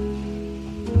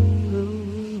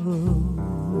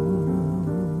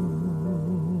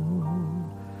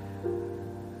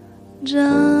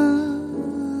 Darn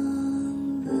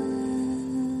that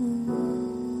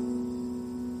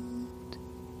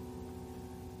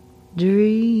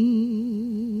dream.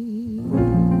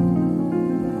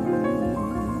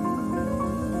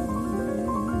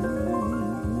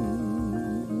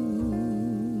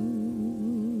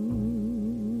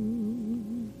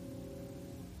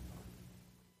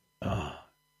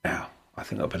 Now, I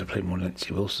think I'd better play more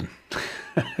Nancy Wilson.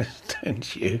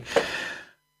 Don't you?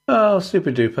 Oh,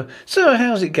 super duper. So,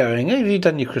 how's it going? Have you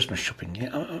done your Christmas shopping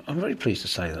yet? I'm very pleased to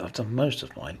say that I've done most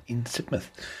of mine in Sidmouth.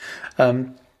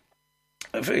 For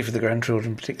the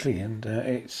grandchildren particularly, and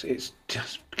it's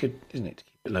just good, isn't it, to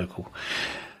keep it local.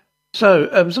 So,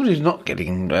 somebody who's not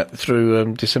getting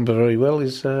through December very well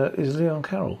is Leon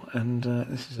Carroll, and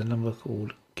this is a number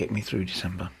called Get Me Through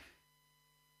December.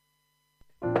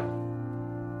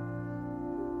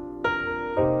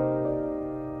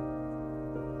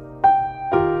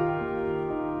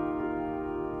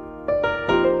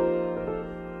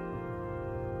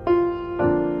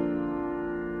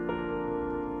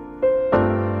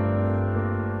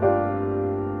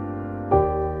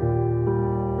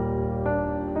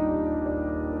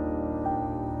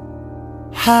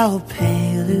 How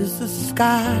pale is the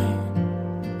sky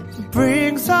that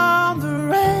brings on the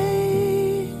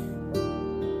rain,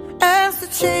 as the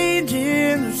change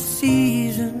in the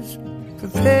seasons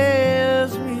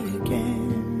prepares me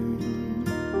again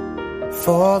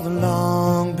for the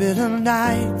long bitter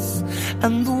nights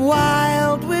and the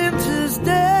wild winter's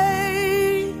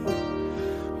day.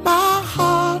 My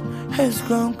heart has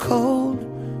grown cold,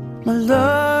 my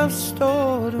love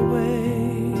stored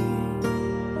away.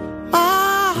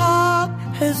 My heart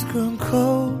has grown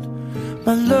cold,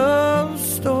 my love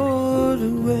stored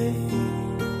away.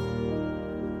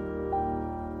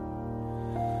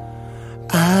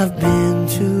 I've been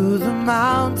to the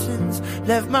mountains,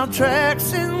 left my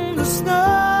tracks in the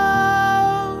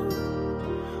snow,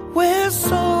 where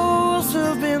souls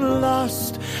have been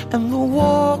and the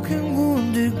walking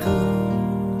wounded go.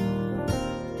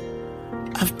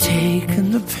 I've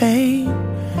taken the pain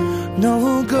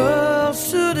no girl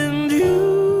should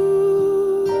endure,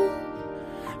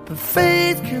 but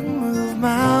faith can move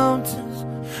mountains,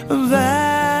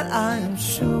 that I am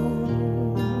sure.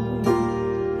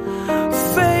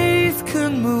 Faith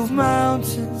can move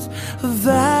mountains,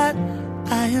 that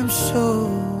I am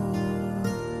sure.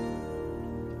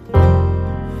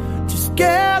 Just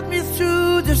get me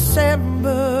through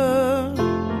December,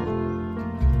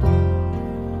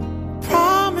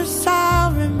 promise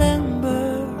I'll remember.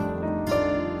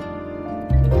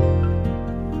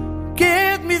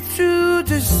 Get me through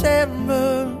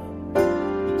December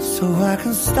so I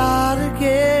can start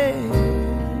again,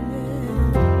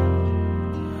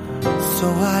 so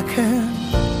I can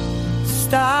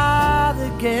start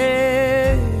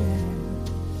again.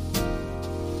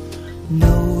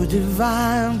 No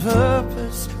divine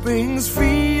purpose brings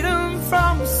freedom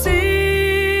from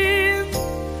sin,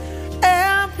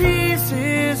 and peace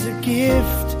is a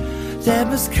gift that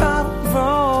must come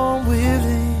from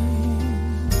within.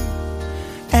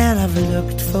 And I've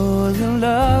looked for the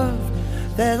love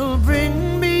that'll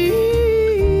bring me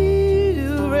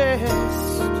to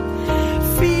rest,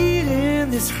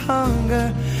 feeding this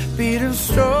hunger, beating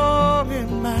strong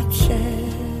in my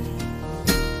chest,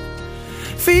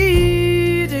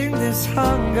 feeding this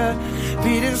hunger,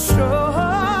 beating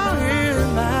strong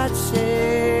in my chest.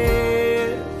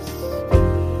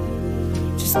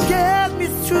 Just get me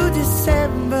through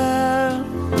December,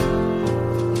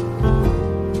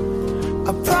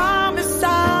 I promise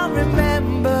I'll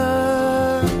remember.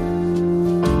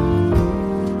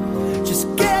 Just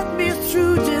get me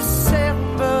through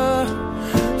December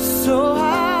so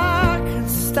I can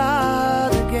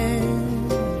start again.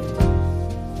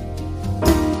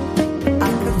 I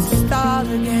can start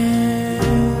again.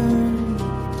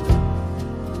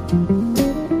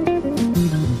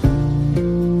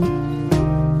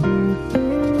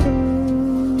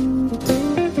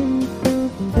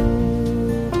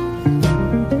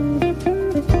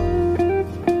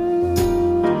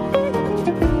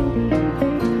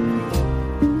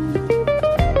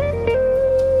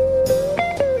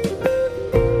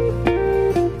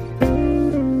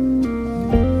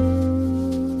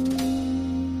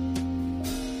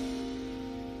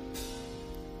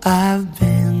 I've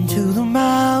been to the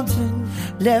mountain,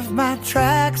 left my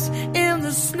tracks in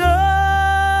the snow,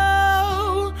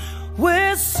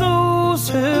 where souls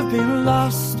have been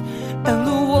lost and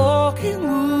the walking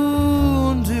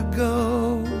wounded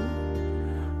go.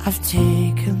 I've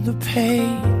taken the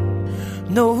pain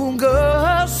no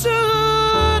girl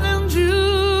should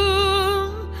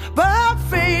endure, but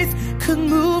faith can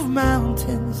move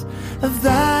mountains, of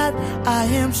that I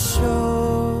am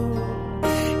sure.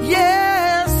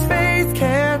 Yes, faith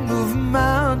can move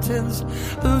mountains,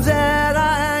 of that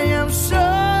I am sure.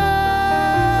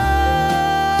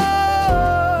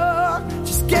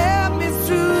 Just get me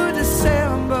through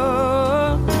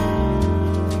December,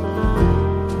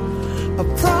 I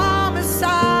promise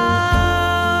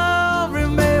I'll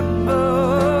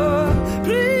remember.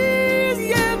 Please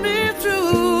get me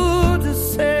through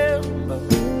December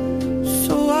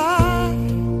so I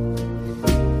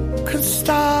can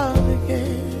start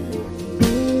again.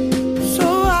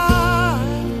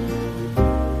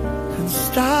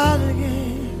 Start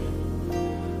again,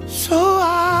 so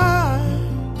I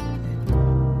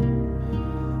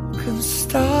can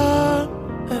start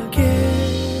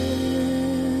again.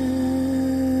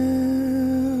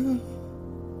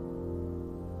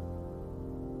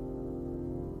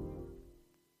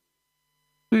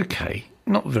 Okay,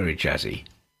 not very jazzy,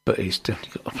 but it's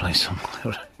definitely got a place on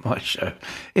my show.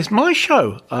 It's my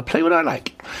show. I play what I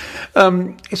like.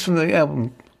 It's from the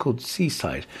album called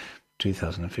Seaside,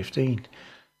 2015.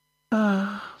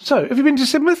 So, have you been to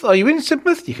Sidmouth? Are you in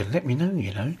Sidmouth? You can let me know,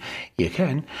 you know. You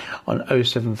can on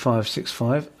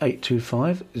 07565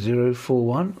 825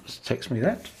 041. Text me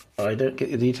that. I don't get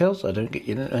your details. I don't get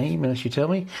your name unless you tell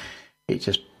me. It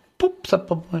just pops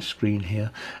up on my screen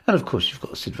here. And of course, you've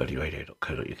got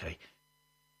sidvalleyradio.co.uk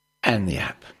and the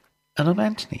app. And I'm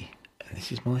Anthony, and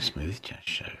this is my Smooth Jazz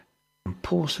Show. And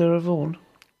poor Sarah Vaughan,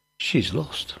 she's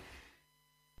lost.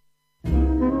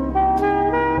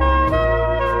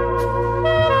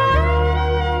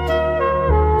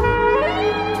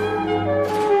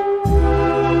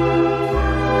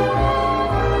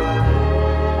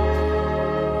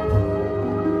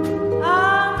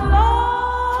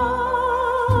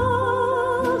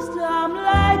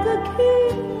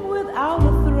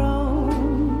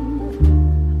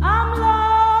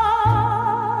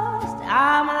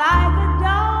 I'm like a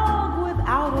dog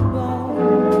without a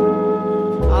bone.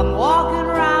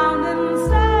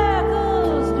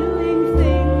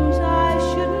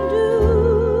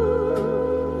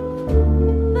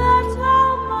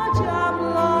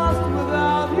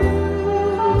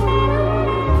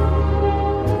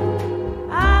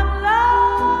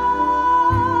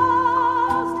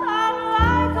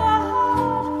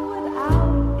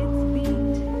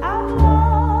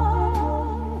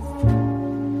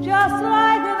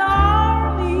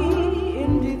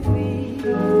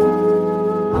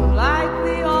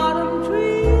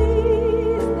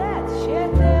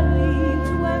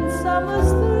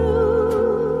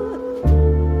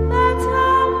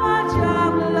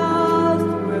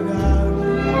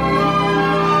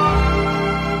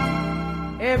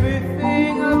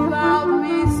 Everything about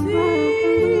me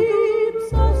seems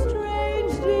so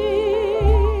strange,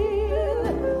 dear.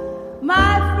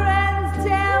 My friends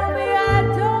tell me I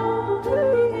don't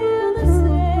feel the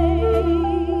same.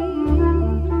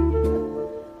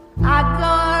 I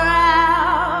go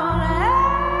around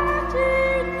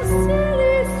acting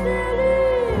silly,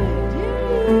 dear.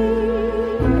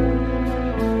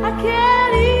 I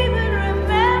can't even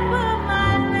remember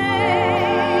my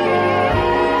name.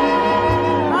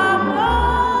 I'm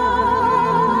lost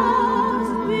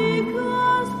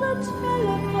because the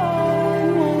telephone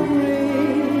won't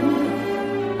ring.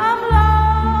 I'm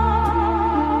lost.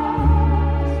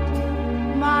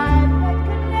 My pet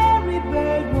canary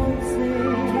bird won't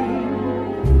sing.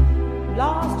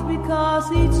 Lost because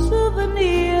each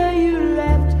souvenir you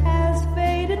left has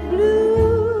faded blue.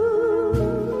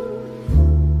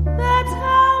 That's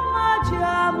how much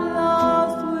I'm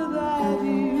lost without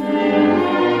you.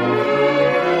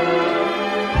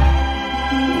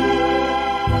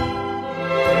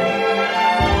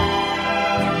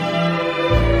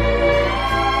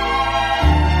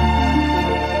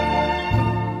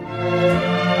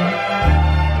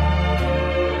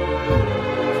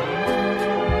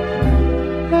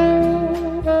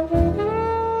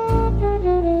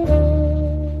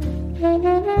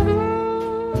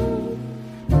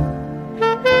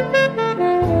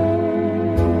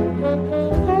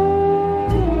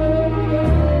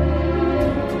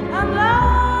 I'm lost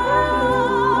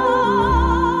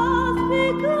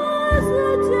because the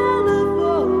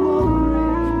telephone won't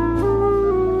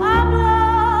ring. I'm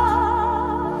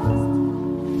lost.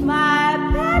 My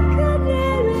pet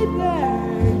canary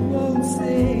bird won't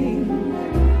sing.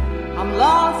 I'm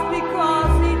lost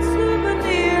because each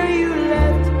souvenir you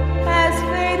left has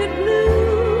faded blue.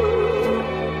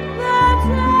 That's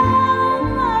how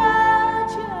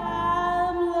much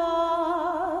I'm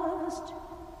lost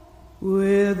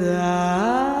without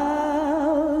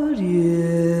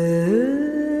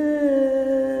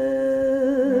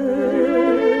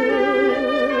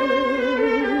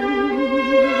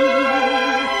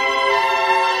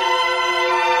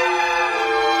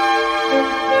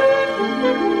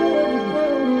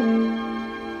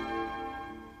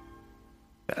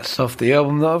That's off the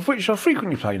album of which I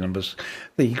frequently play numbers,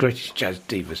 The Greatest Jazz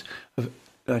Divas of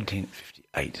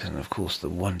 1958, and of course the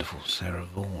wonderful Sarah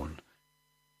Vaughan.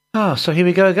 So here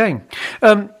we go again.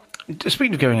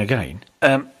 Speaking of going again,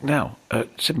 now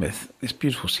at Sidmouth, this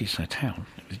beautiful seaside town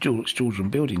with Georgian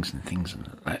buildings and things and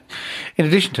that. In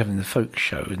addition to having the folk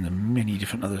show and the many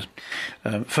different other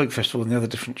folk festival and the other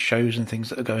different shows and things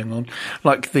that are going on,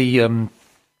 like the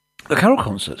carol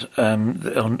concert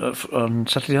on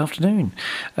Saturday afternoon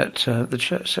at the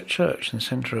church in the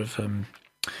centre of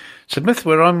Sidmouth,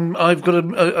 where I've got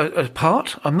a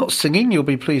part. I'm not singing, you'll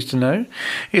be pleased to know.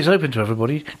 It's open to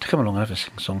everybody to come along and have a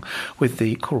sing-song with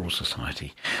the Choral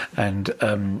Society. And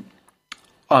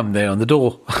I'm there on the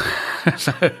door.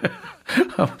 So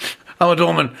I'm a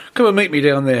doorman. Come and meet me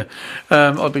down there.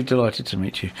 I'd be delighted to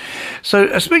meet you.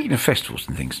 So speaking of festivals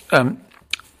and things,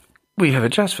 we have a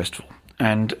jazz festival.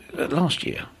 And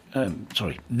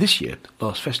this year,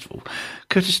 last festival,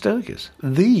 Curtis Sturgis,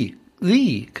 the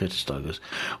Curtis Sturgis,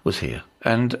 was here,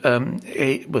 and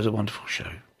it was a wonderful show.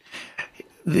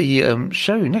 The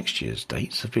show next year's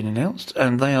dates have been announced,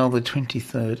 and they are the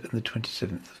 23rd and the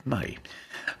 27th of May.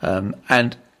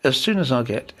 And as soon as I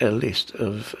get a list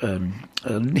of a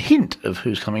hint of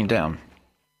who's coming down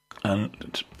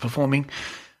and performing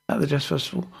at the Jazz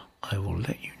Festival, I will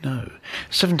let you know.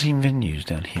 17 venues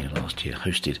down here last year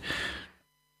hosted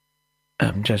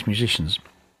jazz musicians.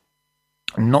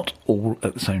 Not all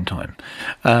at the same time,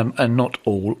 and not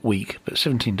all week, but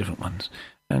 17 different ones.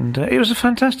 And it was a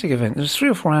fantastic event. There was 3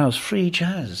 or 4 hours free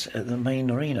jazz at the main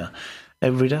arena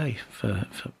every day for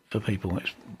people.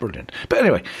 It's brilliant. But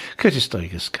anyway, Curtis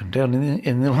Sturgis came down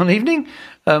in the one evening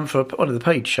for one of the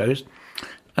paid shows,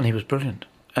 and he was brilliant.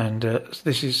 And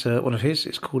this is one of his.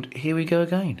 It's called Here We Go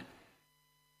Again.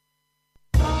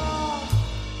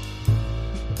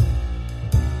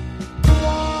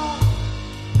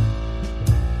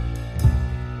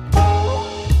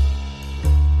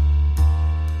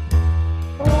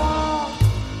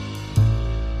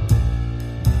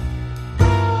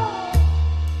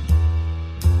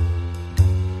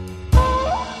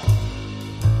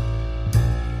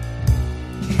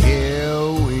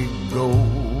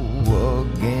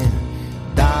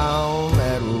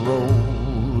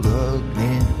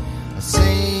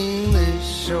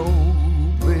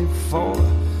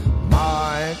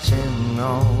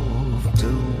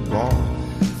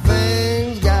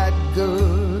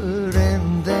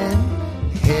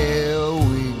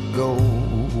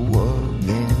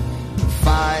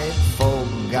 Fight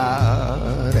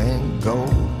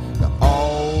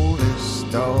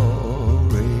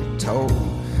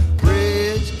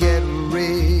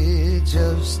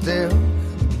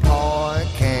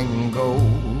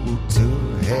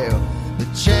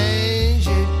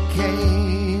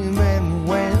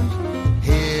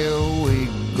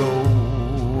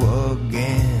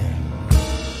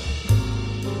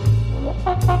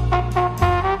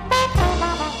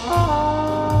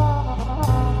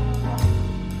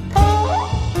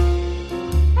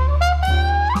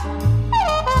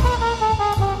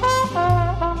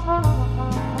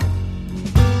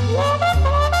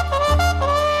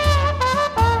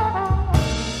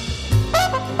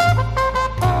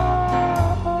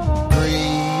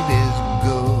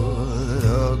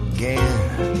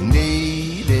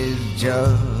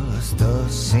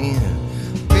seen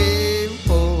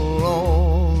people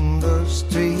on the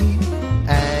street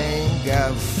ain't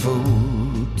got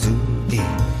food to eat.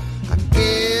 I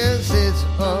guess it's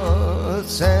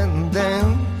us and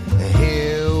them.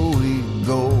 Here we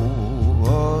go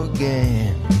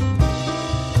again.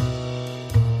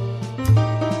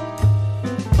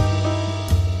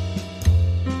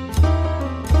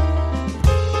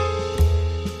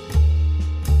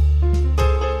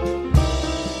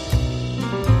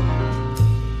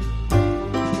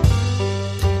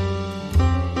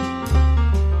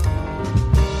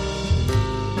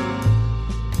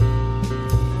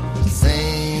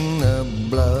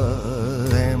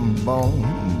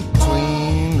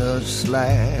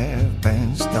 Slab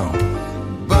and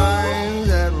stone burns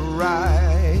that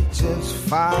righteous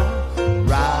fire,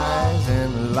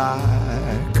 rising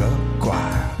like a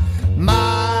choir,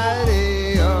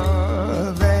 mightier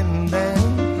than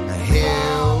them.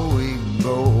 Here we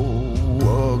go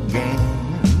again.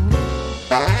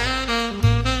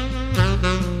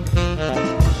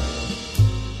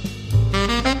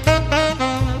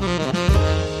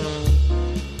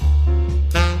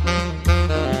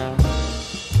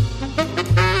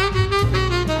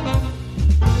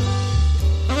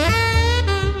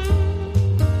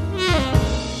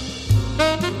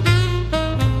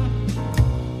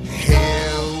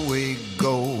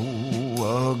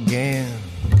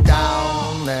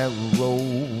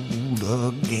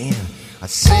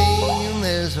 Seen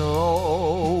this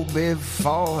all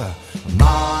before,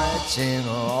 marching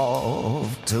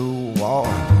off to war.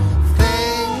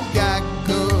 Things got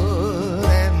good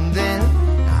and then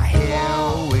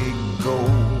here we go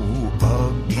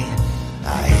again.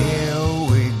 Here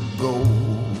we go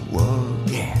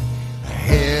again.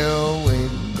 Here we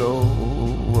go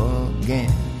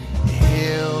again.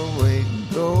 Here we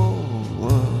go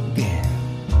again.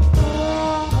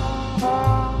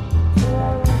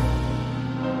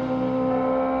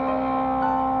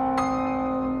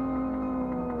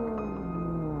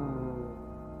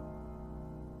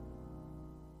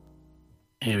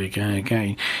 Here we go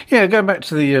again. Yeah, going back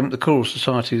to the Choral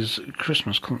Society's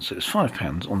Christmas concert, it's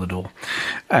 £5 on the door,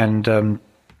 and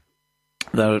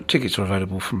the tickets are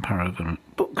available from Paragon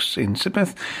Books in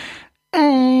Sidmouth,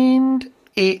 and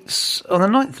it's on the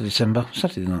 9th of December,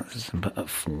 Saturday the 9th of December at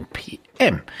 4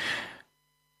 p.m.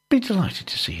 Be delighted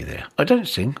to see you there. I don't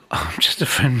sing. I'm just a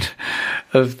friend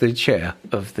of the chair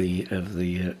of the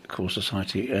Choral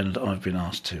Society, and I've been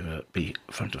asked to be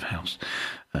front of house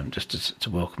just to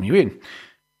welcome you in.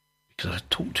 Because I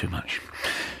talk too much.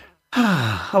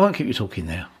 I won't keep you talking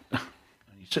there.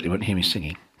 You certainly won't hear me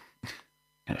singing.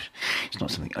 It's not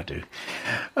something I do.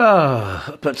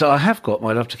 But I have got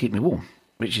My Love to Keep Me Warm,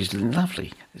 which is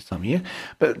lovely this time of year.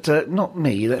 But not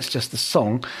me, that's just the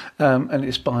song. And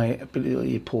it's by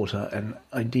Billy Porter and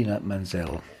Idina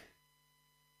Menzel.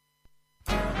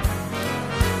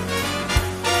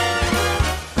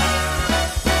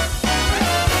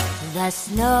 The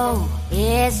snow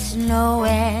is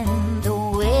snowing, the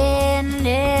wind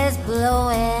is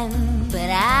blowing, but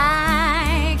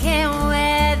I can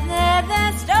weather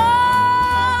the storm.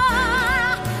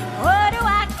 What do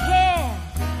I care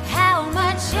how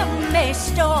much it may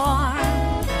storm?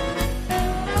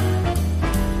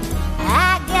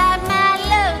 I got my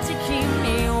love to keep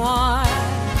me warm.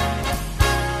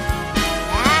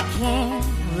 I can't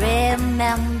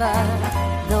remember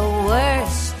the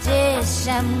worst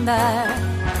December.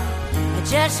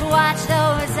 Just watch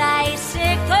those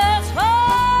icicles form.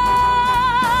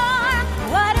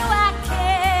 What do I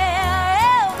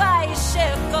care if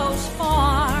icicles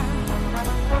form?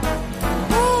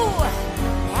 Ooh,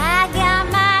 I got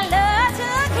my love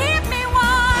to keep me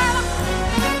warm.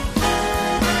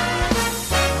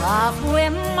 Off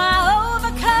with my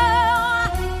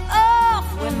overcoat, off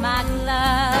with my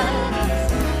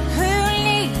gloves. Who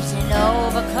needs an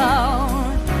overcoat?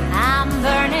 I'm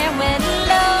burning with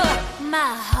love,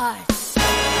 my heart's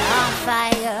on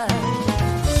fire.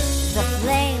 The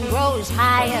flame grows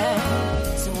higher,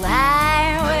 so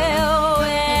I will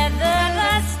weather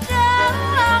the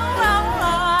storm.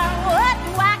 What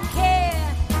do I care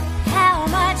how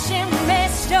much it may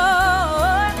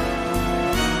storm?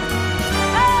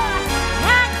 Oh,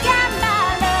 I got my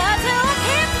love to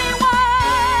keep me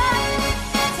warm.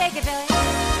 Take it, Billy.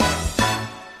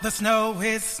 The snow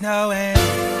is snowing,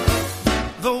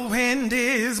 the wind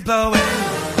is blowing,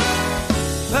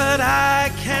 but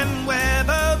I can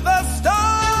weather the storm.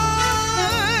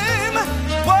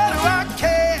 What do I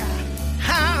care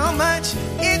how much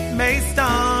it may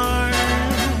storm?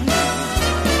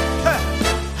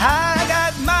 I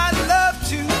got my love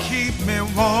to keep me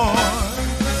warm.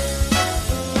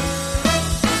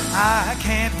 I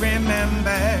can't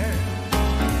remember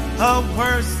a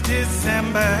worse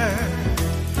December.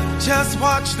 Just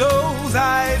watch those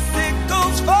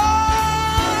icicles form.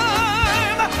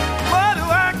 What do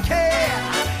I care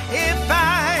if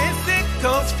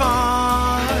icicles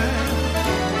form?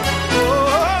 Oh,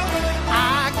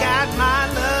 I got my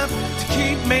love to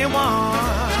keep me warm.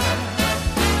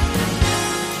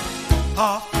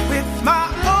 Off with my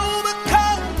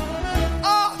overcoat,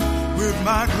 off with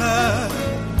my glove.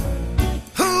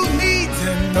 Who needs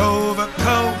an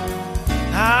overcoat?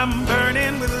 I'm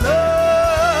burning with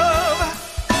love.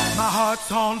 My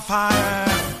heart's on fire,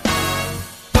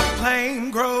 the flame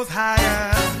grows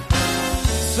higher,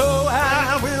 so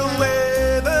I will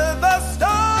weather the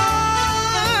storm.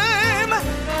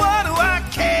 What do I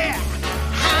care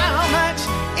how much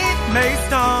it may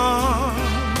storm?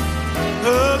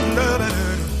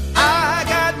 I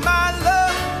got my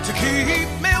love to keep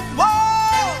me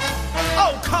warm.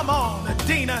 Oh, come on,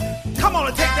 Adina. Come on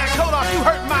and take that coat off. You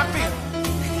hurt my feet.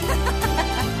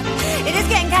 It is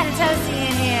getting kind of toasty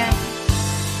in here.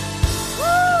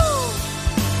 Woo!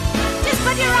 Just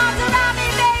put your arms around me,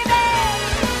 baby.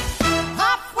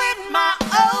 Off with my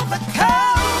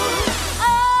overcoat,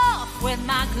 Off with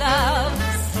my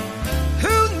gloves.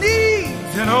 who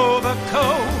needs an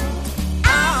overcoat?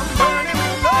 I'm burning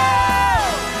with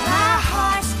love. My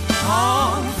heart's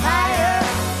On fire,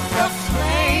 the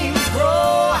flames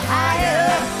grow higher,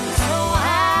 so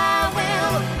I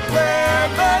will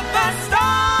weather the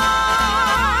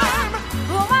storm.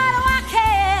 Why do I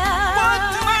care? What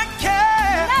do I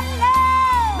care? No,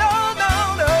 No, no,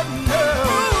 no, no.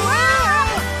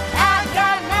 I've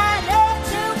got my love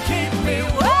to keep me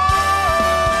warm.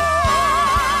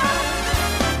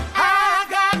 I've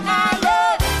got my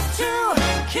love to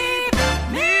keep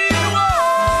me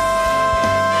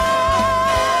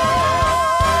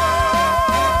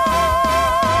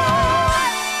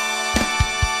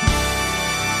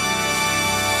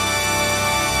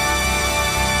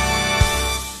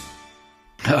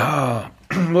Ah,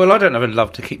 well, I don't have a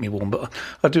love to keep me warm, but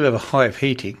I do have a hive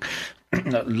heating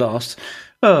at last.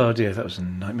 Oh dear, that was a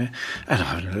nightmare. And I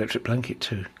have an electric blanket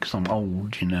too, because I'm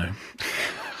old, you know.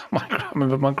 I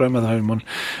remember my grandmother having one,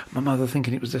 my mother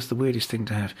thinking it was just the weirdest thing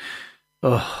to have.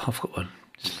 Oh, I've got one.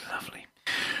 It's lovely.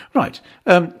 Right,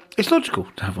 it's logical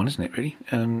to have one, isn't it, really,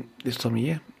 this time of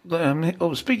year?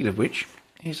 Oh, speaking of which,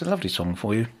 here's a lovely song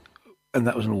for you, and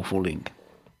that was an awful link.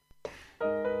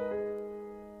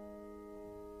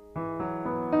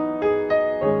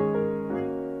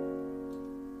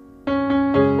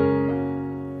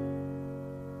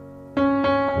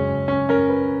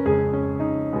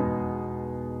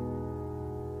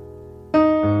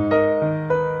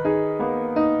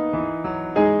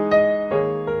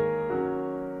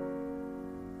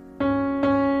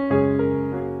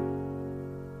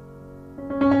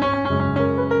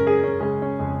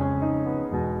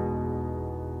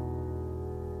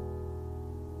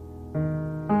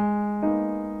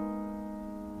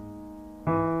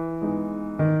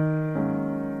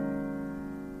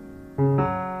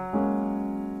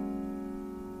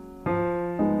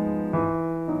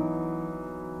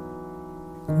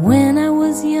 When I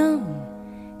was young,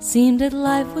 seemed that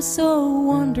life was so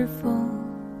wonderful,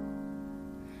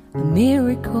 a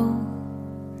miracle.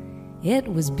 It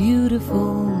was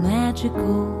beautiful,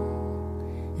 magical,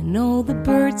 and all the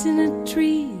birds in the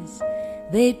trees,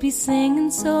 they'd be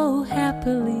singing so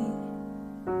happily,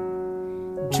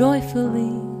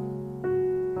 joyfully,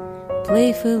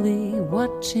 playfully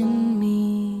watching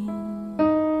me.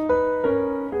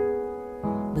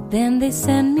 But then they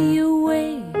sent me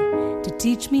away to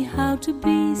teach me how to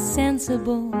be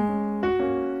sensible,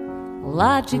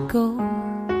 logical,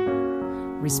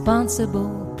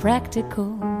 responsible,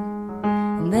 practical.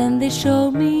 And then they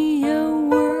showed me a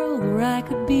world where I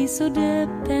could be so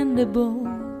dependable,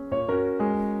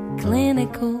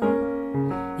 clinical,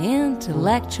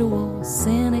 intellectual,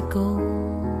 cynical.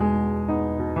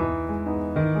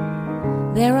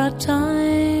 There are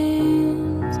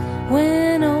times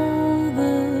when all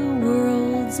the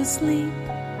world's asleep,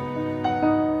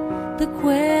 the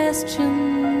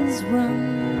questions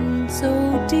run so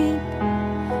deep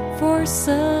for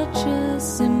such a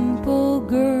simple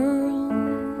girl.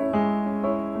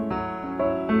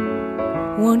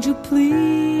 Won't you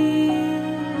please,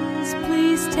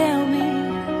 please tell me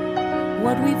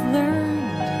what we've learned?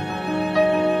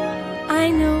 I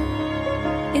know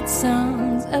it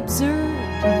sounds absurd.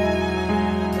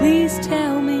 Please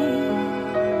tell me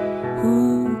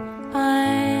who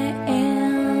I am.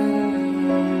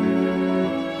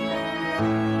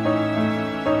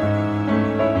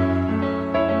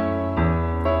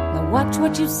 Now watch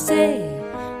what you say,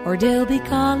 or they'll be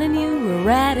calling you a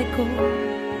radical,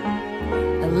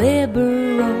 a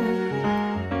liberal,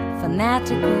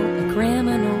 fanatical, a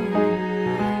criminal.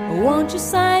 Won't you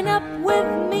sign up with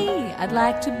me? I'd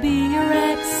like to be your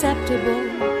acceptable,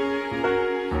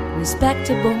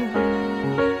 respectable,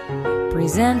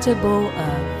 presentable,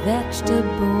 a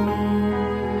vegetable.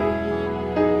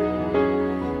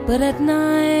 But at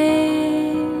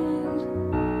night,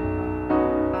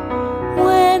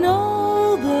 when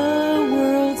all the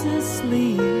world's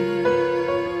asleep,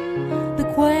 the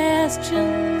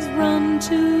questions run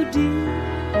too deep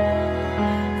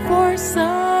for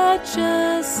such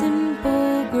a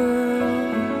simple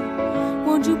girl.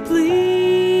 Won't you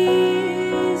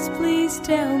please, please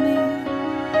tell me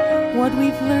what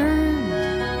we've learned?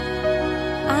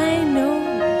 I know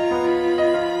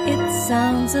it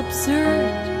sounds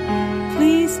absurd.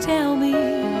 Please tell me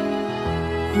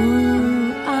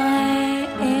who I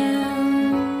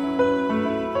am,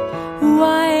 who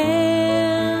I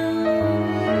am,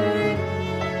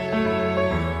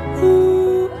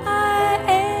 who I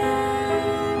am,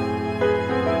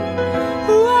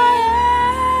 who I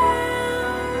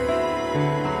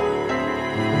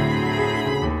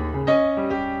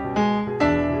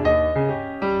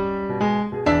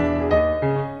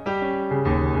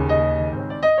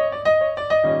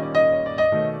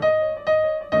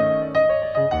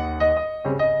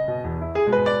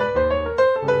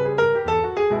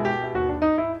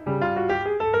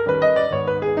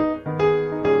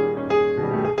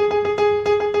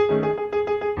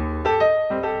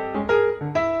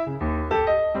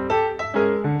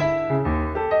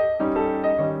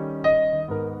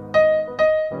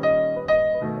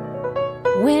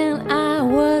When I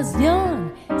was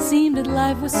young, seemed that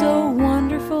life was so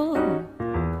wonderful,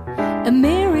 a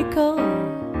miracle.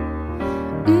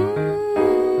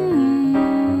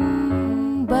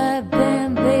 But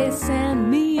then they sent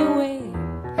me away,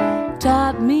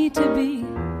 taught me to be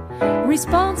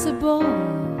responsible,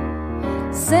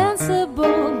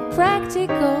 sensible,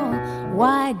 practical.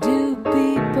 Why do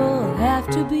people have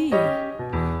to be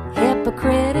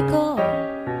hypocritical,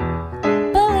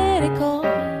 political,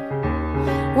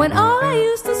 when all I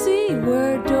used to see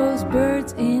were those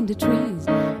birds in the trees,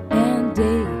 and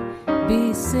they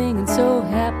be singing so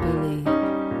happily,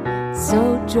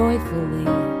 so joyfully,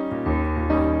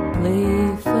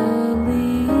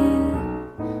 playfully,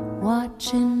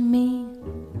 watching me.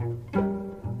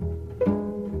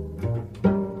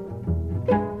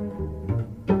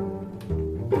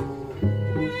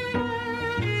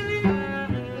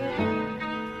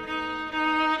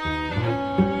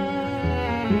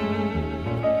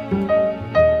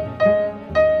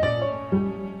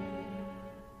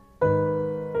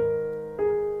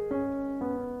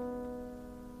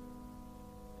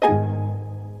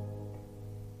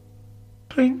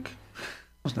 Plink.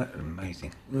 Wasn't that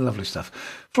amazing? Lovely stuff.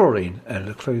 Florine and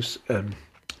a close,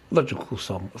 logical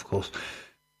song, of course.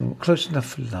 Close Enough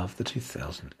for Love, the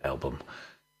 2000 album.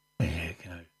 There you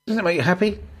go. Doesn't it make you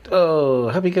happy? Oh,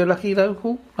 happy-go-lucky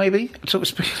local, maybe? So,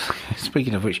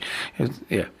 speaking of which,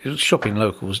 yeah, shopping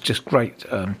local was just great.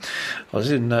 I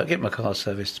was in getting my car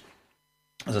serviced,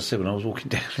 as I said, when I was walking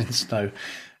down in the snow,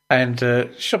 and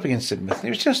shopping in Sidmouth. It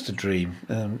was just a dream.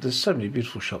 There's so many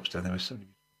beautiful shops down there with so many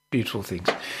beautiful things.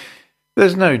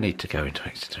 There's no need to go into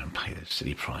Exeter and pay those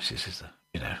silly prices, is there?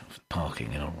 You know, for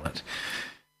parking and all that.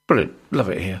 Brilliant. Love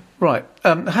it here. Right.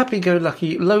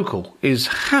 Happy-go-lucky local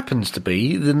happens to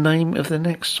be the name of the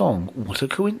next song. What a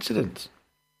coincidence.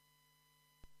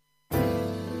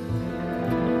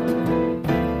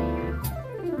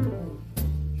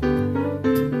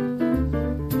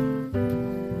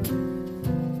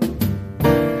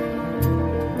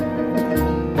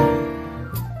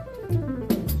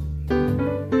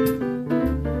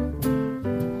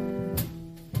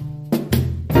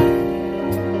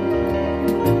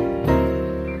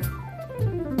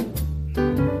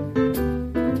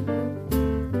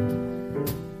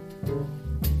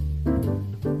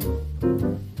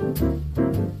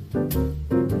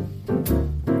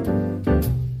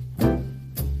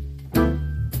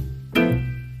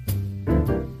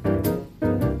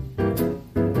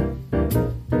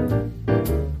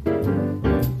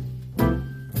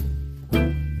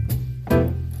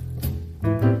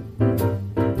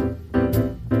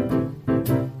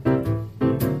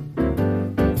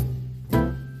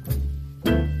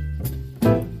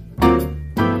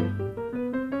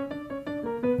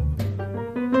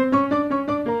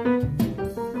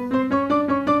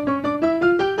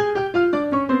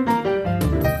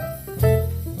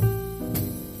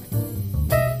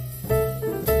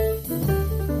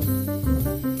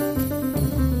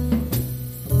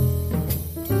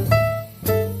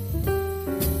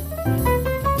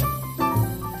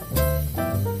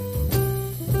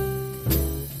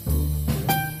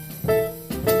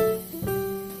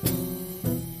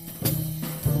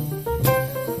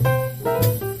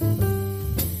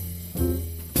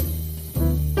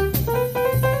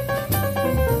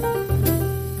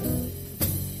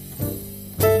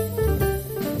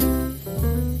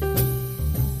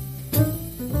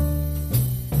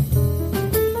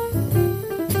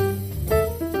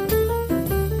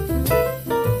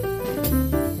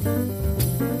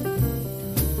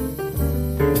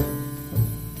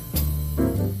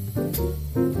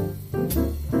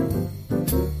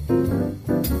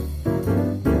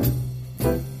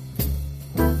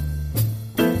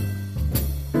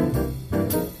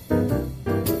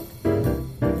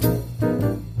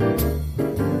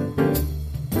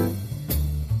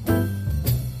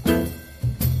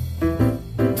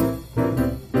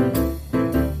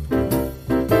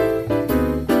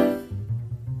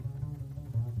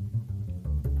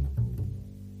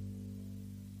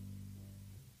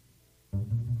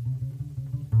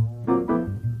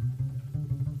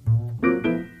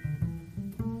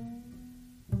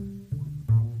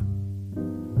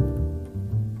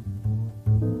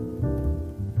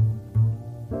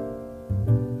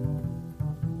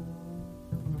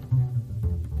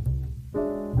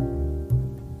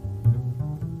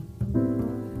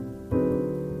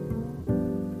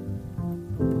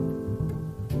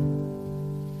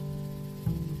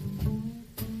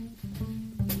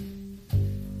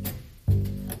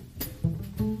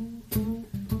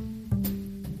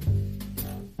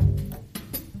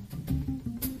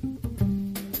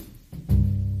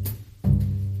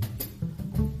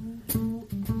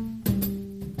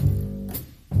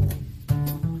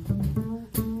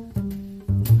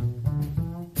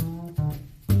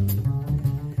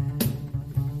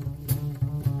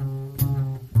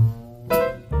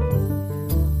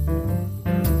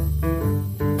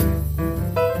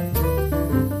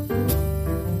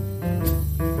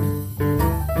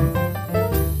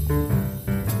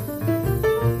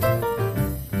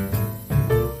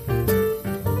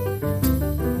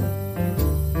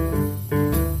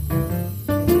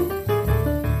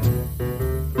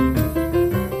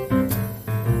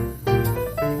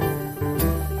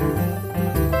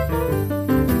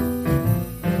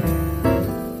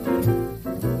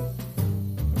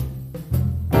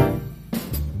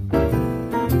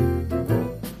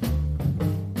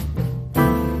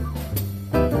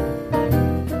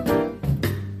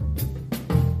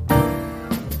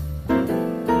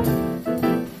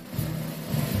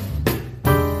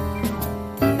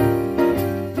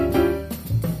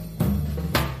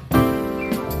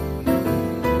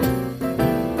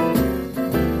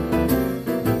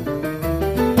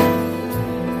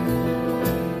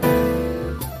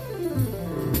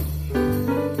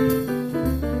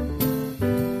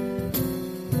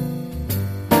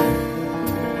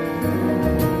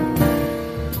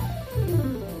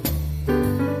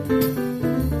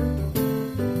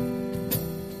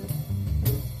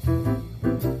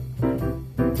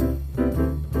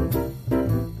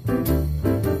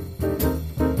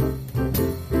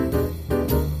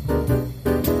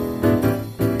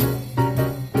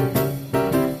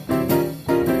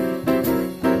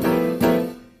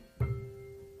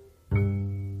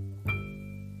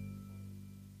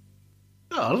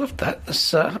 I love that.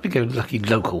 That's happy-go-lucky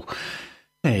local.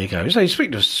 There you go. So,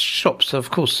 speaking of shops,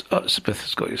 of course, Elizabeth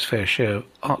has got its fair share of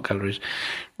art galleries,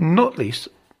 not least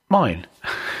mine,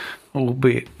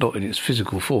 albeit not in its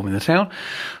physical form in the town,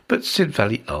 but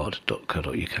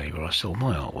sidvalleyart.co.uk, where I sell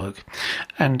my artwork,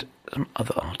 and some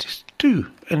other artists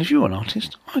too. And if you're an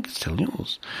artist, I can sell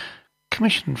yours.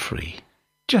 Commission free.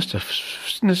 Just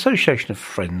an association of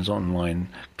friends online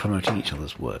promoting each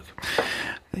other's work.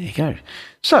 There you go.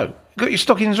 So, got your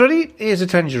stockings ready? Here's a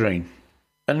tangerine.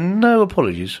 And no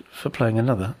apologies for playing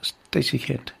another Stacey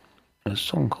Kent and a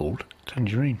song called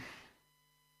Tangerine.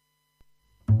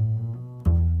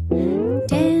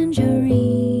 Tangerine,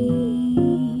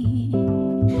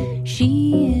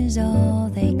 she is all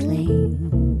they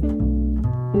claim,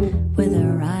 with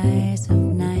her eyes of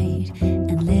night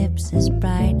and lips as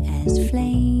bright as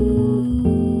flame.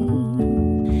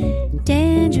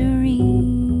 Tangerine,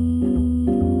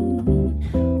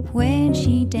 when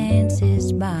she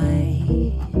dances by,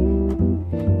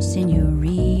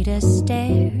 señoritas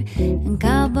stare and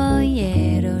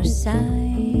caballeros sigh.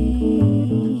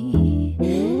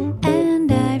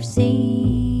 And I've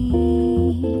seen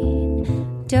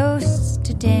toasts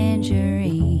to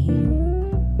tangerine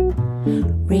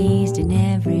raised in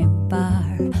every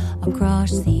bar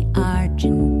across the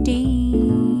Argentine.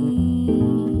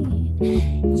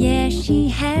 Yeah, she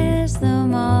has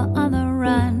them all on the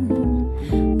run,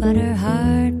 but her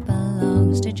heart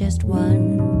belongs to just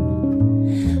one.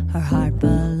 Her heart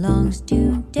belongs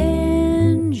to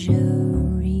Tangerine.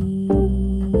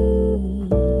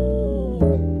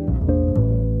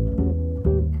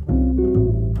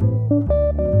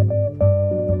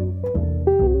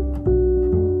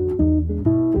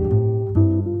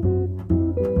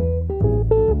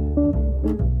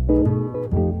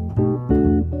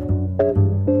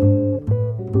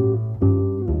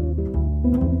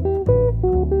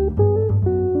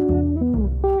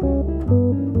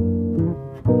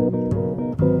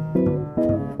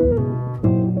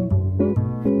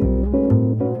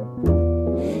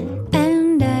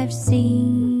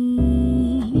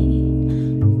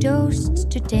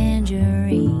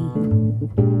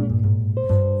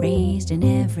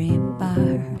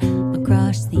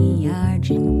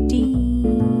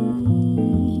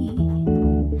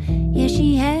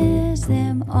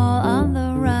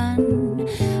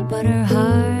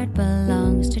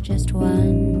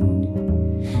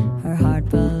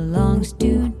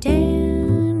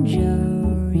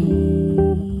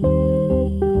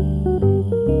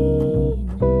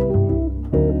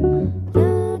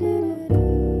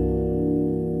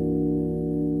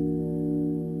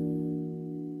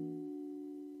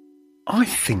 I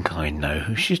think I know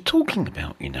who she's talking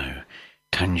about,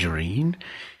 Tangerine.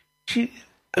 She,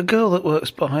 a girl that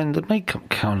works behind the makeup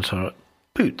counter at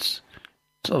Boots.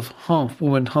 Sort of half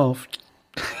woman, half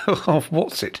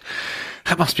what's it?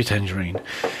 That must be Tangerine.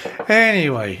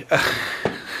 Anyway,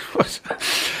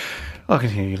 I can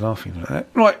hear you laughing at that.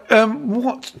 Right,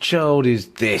 what child is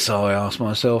this, I ask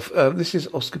myself. This is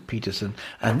Oscar Peterson.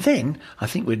 And then I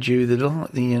think we're due the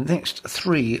next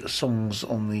three songs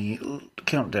on the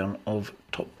countdown of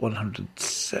top 100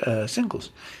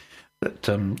 singles,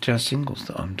 jazz singles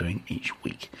that I'm doing each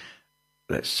week.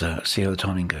 Let's see how the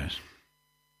timing goes.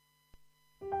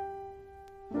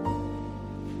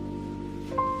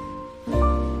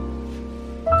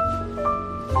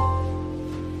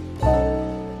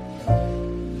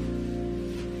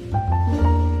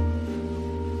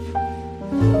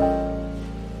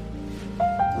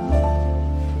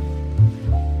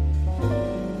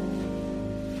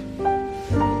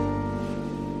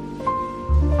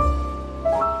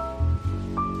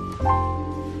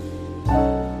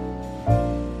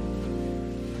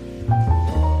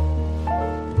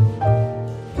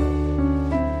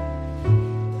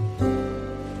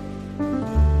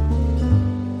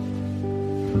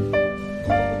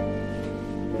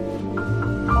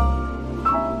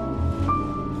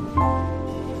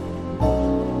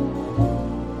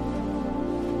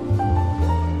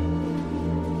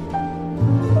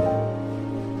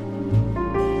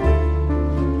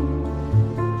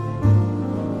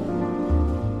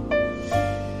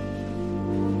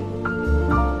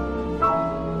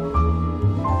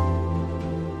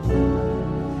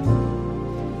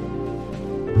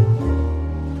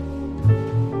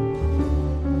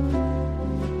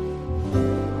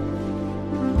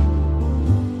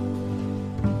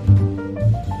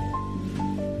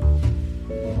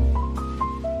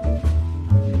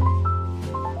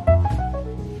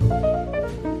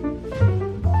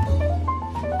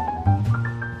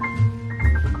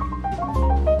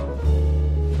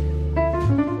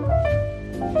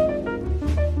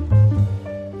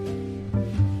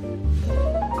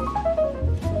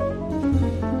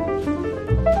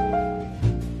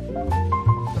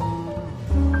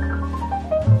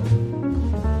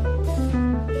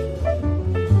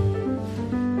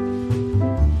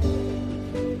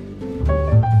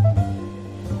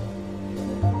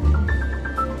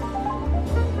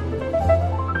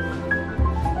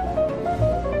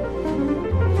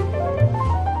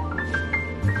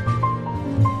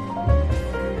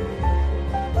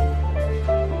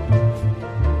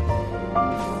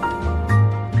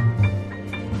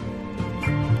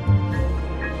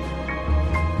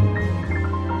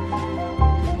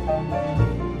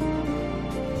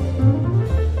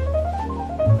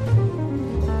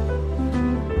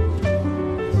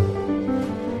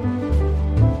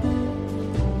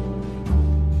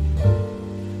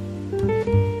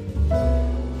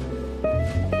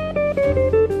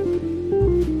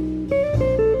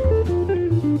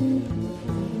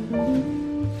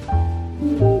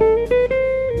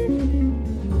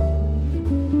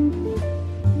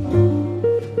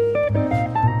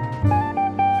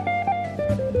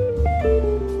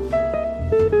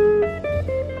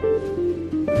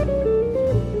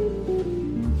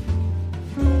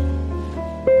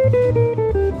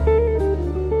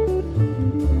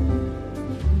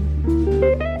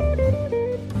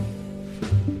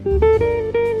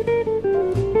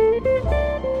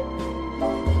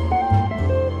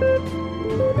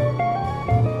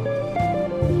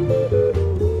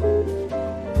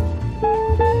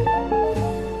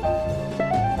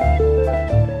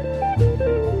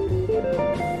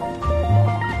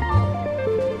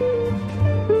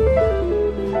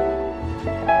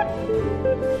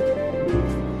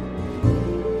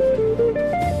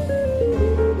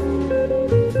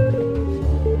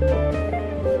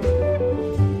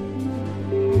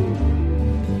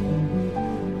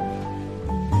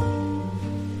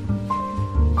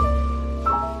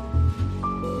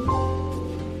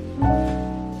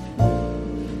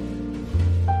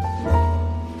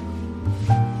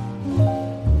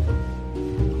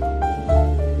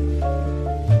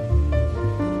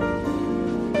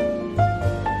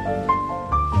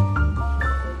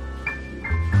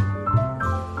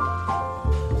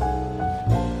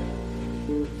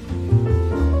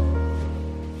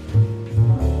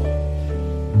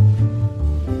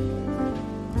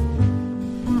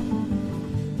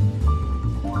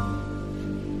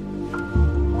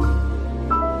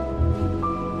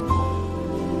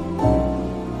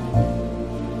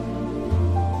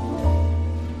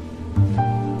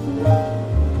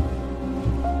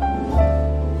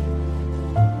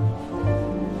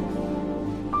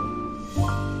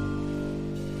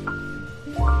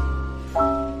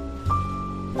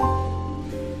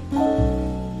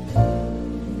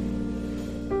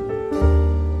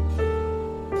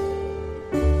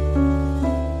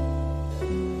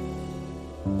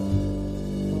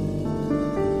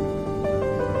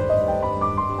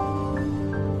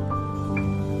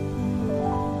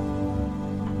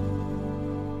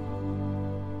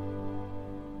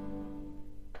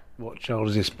 What Child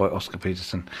Is This by Oscar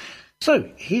Peterson. So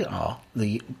here are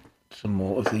some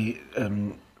more of the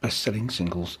best-selling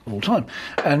singles of all time.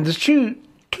 And there's two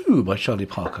by Charlie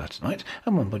Parker tonight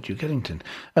and one by Duke Ellington.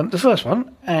 The first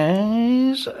one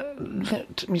is,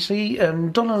 let me see,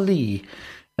 Donna Lee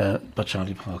by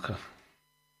Charlie Parker.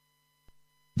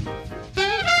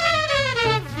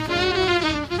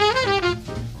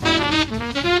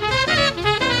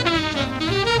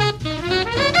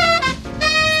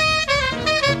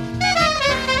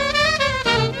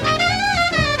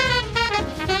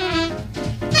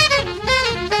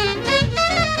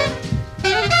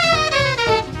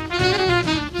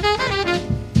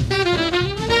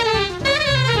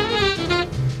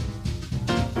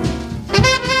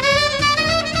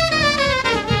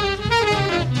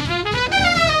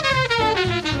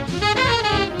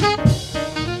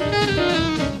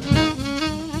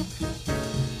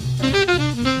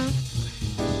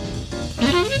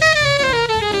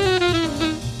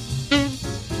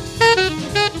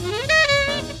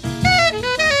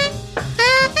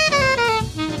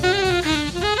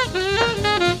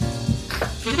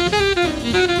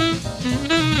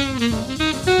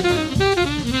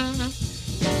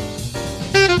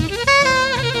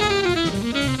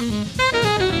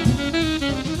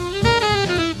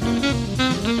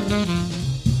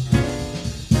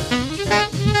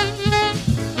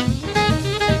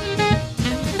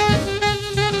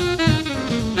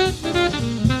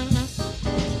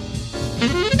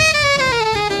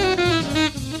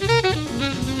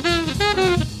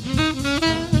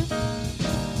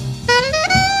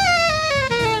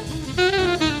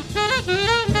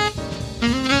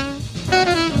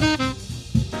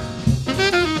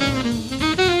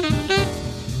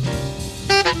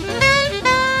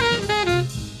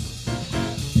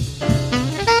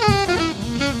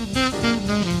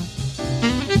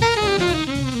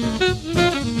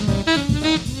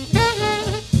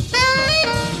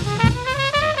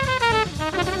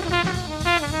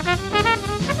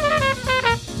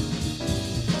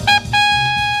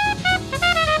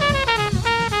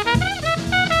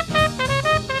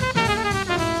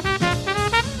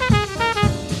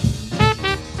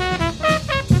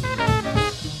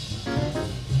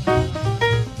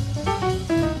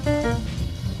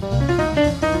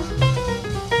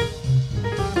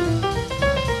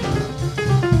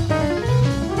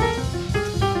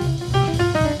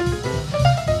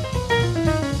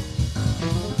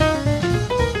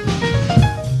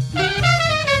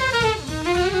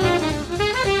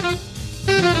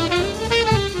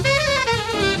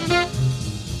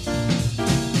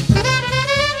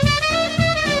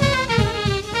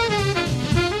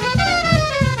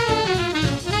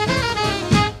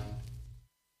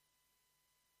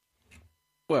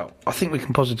 Well, I think we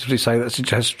can positively say that's a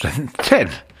jazz strength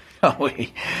 10, can't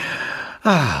we? So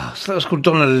that was called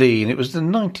Donna Lee, and it was the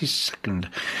 92nd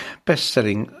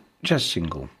best-selling jazz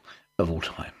single of all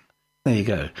time. There you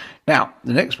go. Now,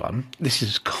 the next one, this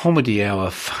is Comedy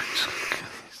Hour,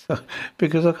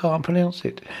 because I can't pronounce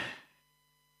it.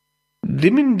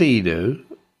 Limondido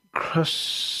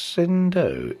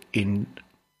Crescendo in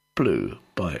Blue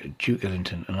by Duke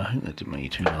Ellington, and I hope that didn't make you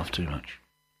two laugh too much.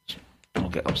 I'll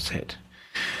get upset.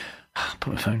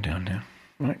 Put my phone down now.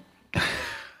 Right.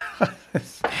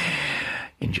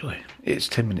 Enjoy. It's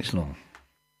 10 minutes long.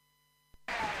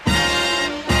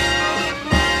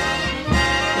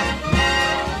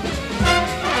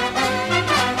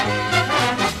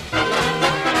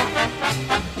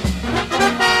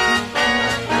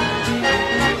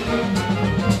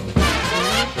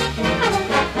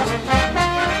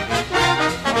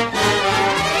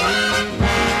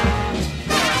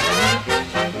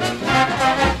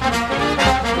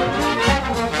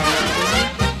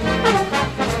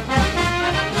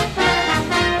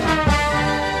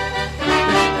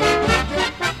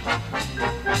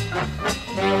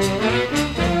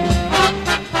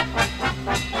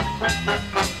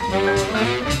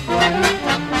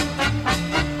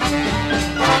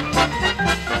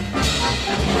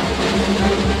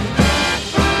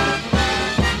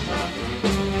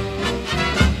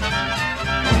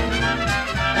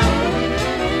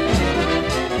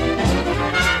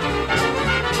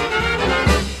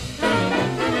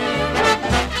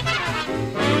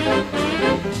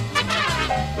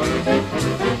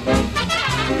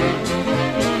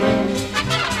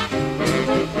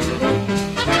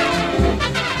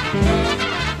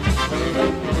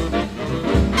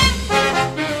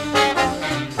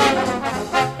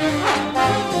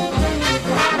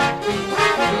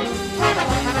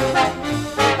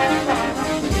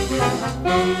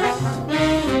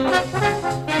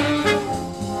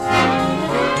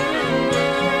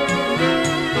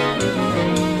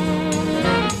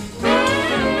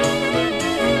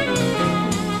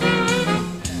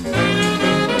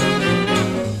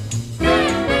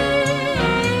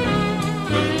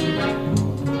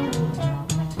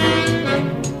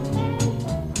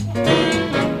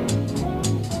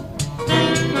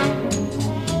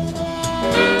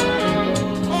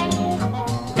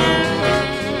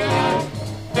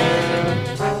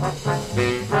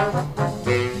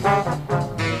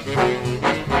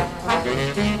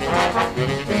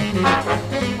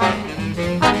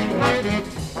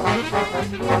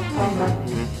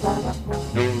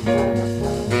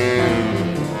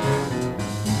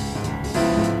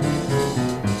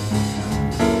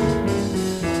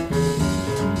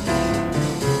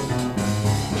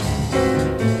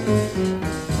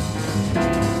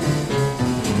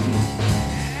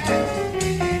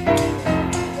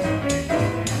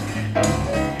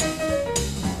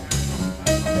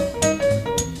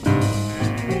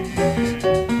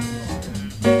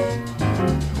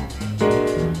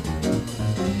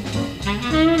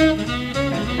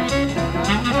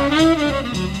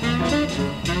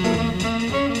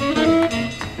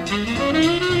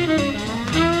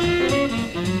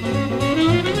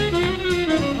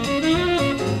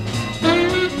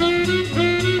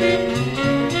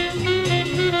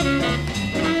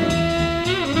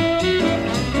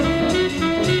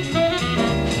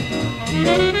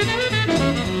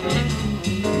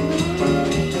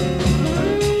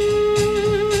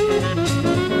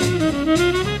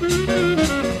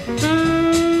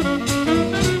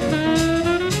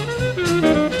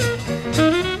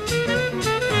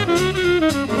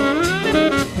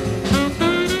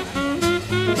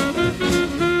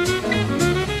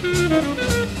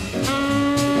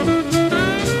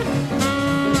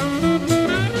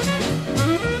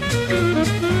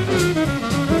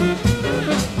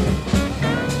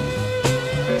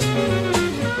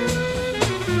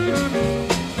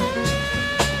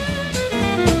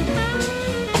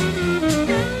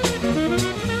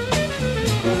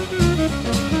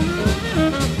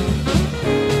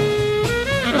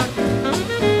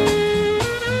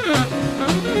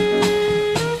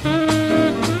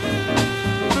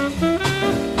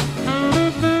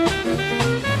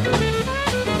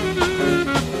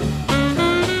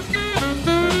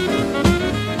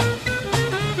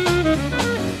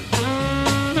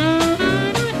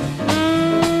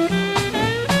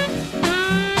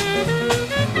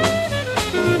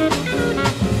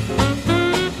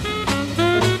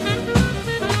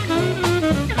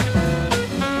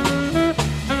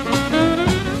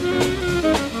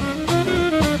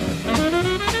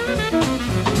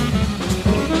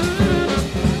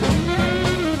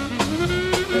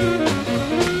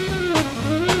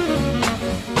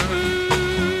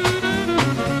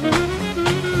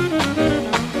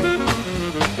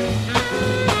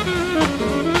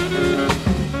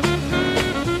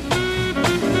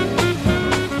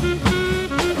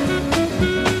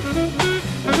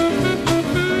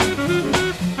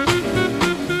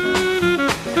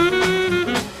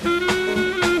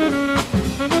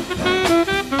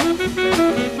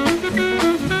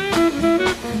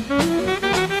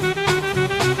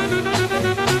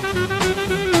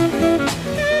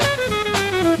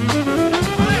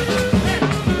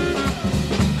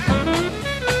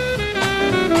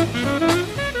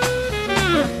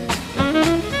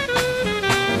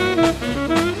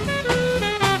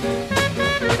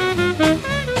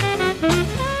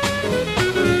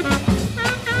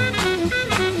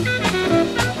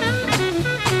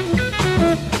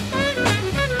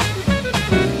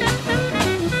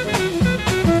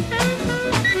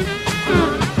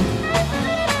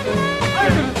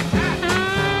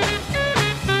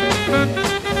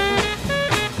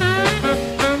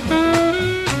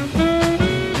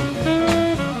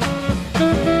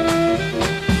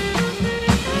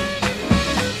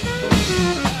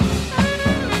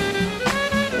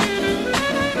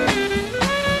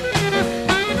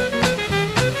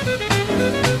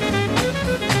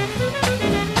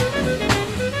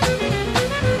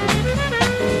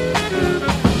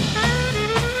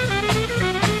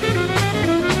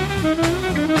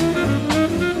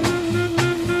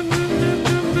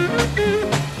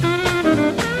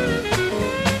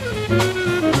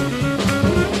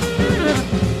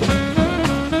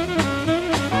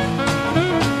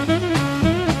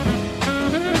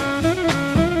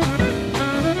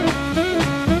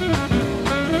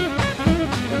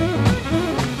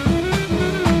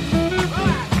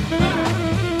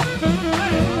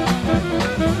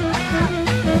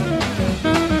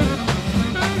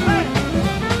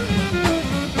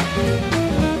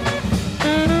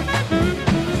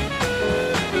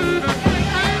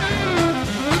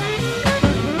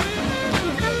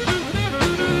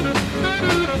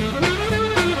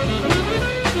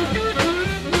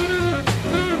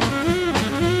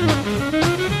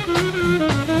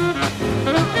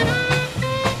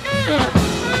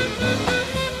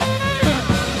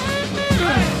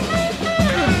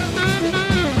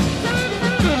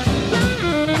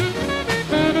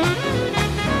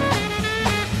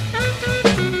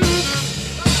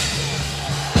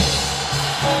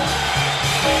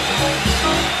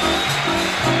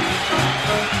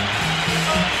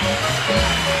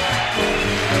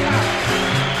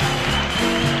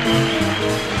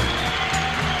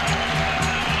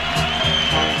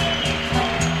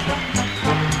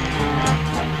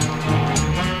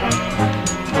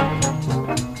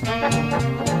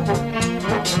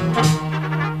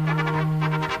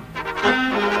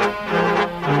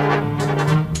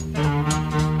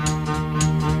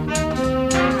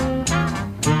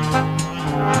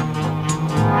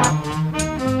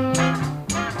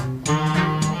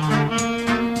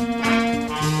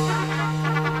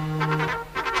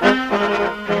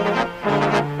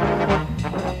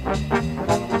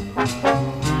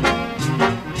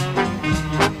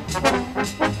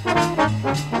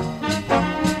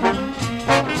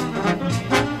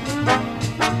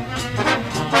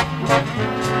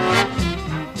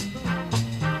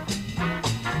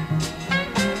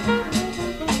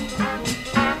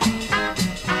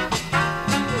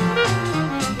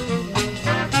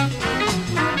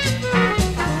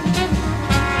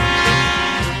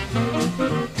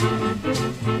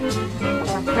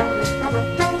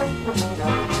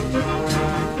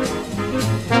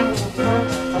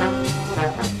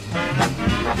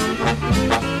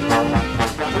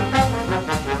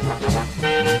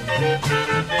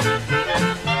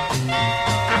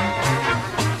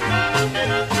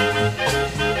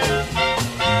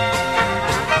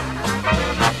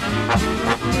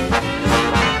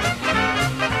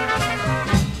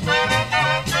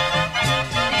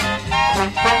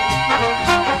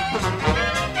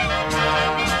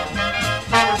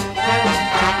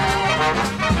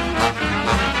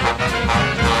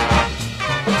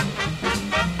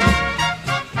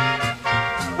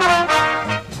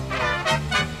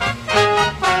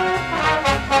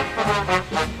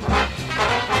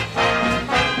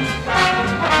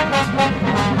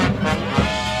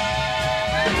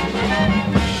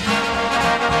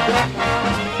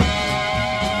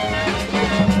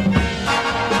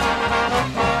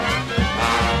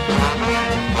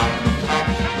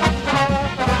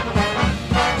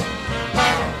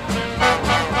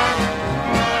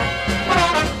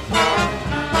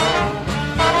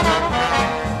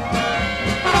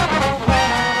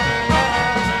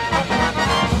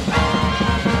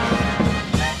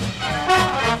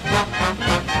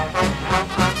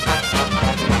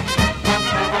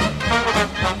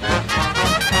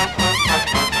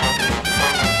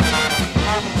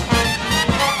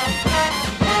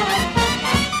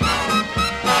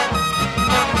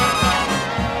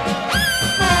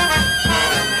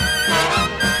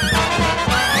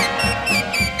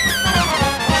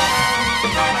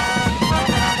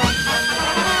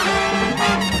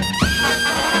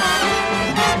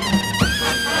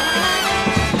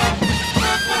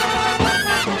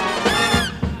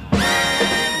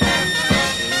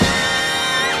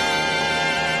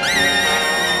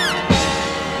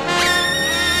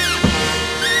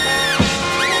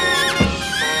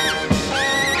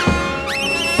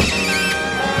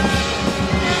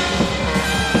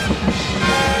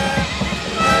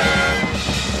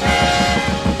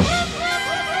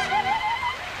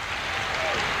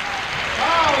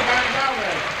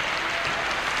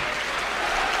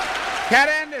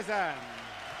 Jackson.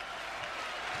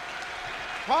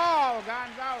 Paul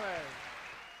Gonzalez.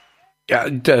 Yeah,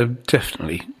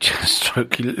 definitely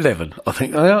stroke 11. I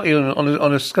think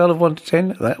on a scale of 1 to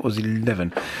 10, that was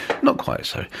 11. Not quite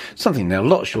so. Something now a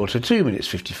lot shorter, 2 minutes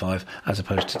 55 as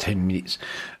opposed to 10 minutes.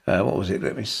 What was it?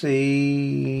 Let me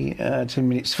see. 10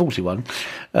 minutes 41.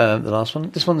 The last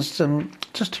one. This one's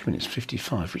just 2 minutes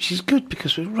 55, which is good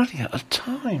because we're running out of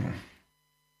time.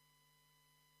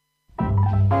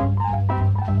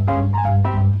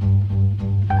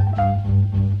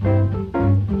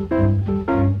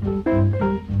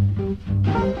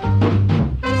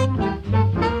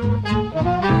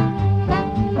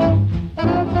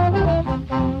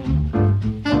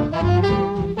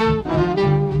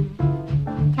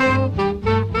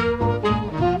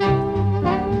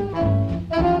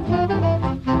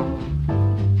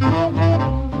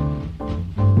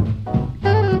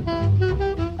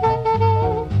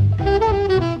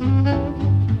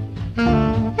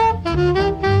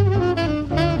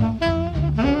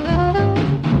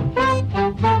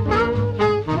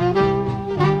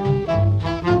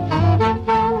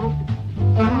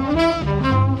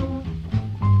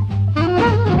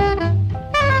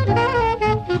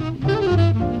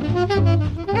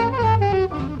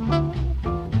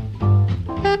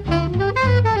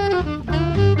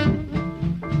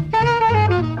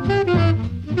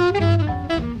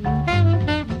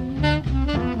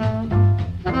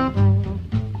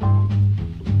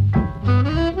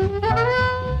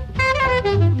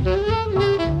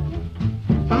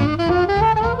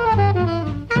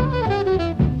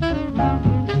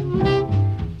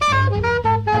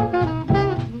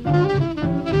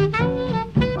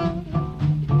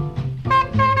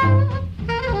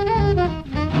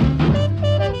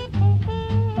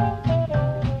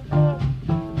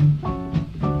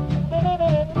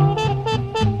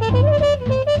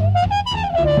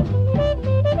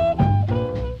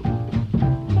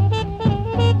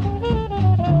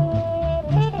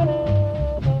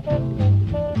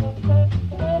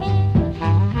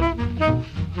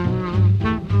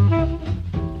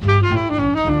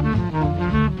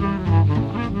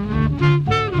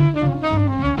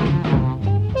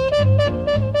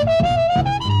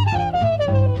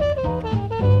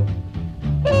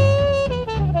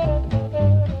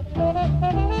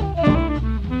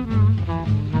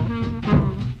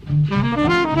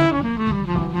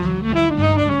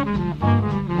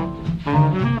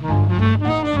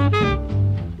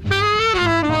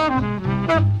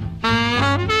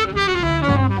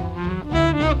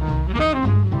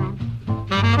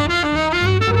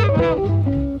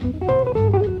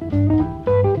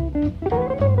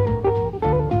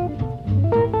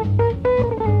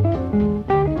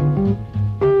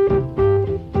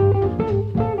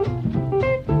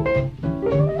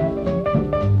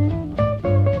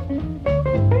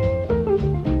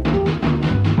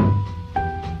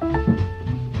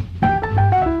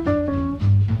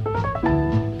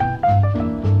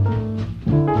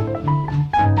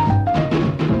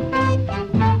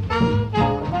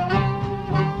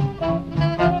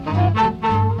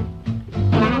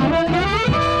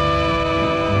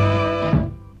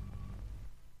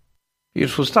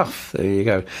 Beautiful stuff. There you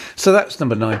go. So that's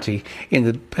number 90 in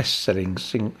the best-selling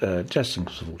jazz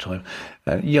singles of all time.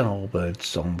 Yardbird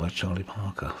Song by Charlie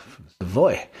Parker from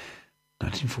Savoy,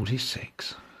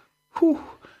 1946. Whew.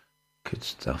 Good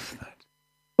stuff, that.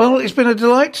 Well, it's been a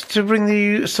delight to bring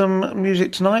you some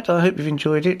music tonight. I hope you've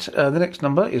enjoyed it. The next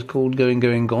number is called Going,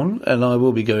 Going, Gone, and I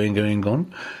will be going, going,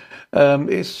 gone.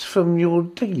 It's from your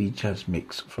daily jazz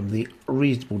mix from the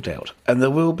Reasonable Doubt, and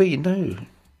there will be no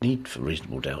need for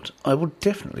Reasonable Doubt. I will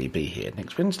definitely be here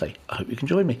next Wednesday. I hope you can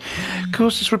join me. Of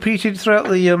course, it's repeated throughout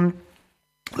the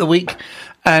week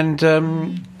and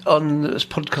on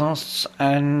podcasts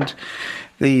and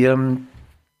the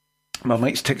my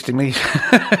mate's texting me.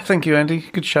 Thank you, Andy.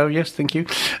 Good show. Yes, thank you.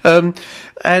 Be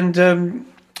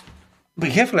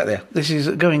careful out there. This is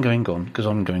Going, Going, Gone because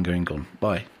I'm going, going, gone.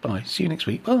 Bye. Bye. See you next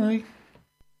week. Bye.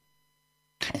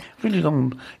 Really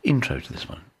long intro to this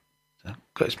one. So,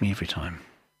 gets me every time.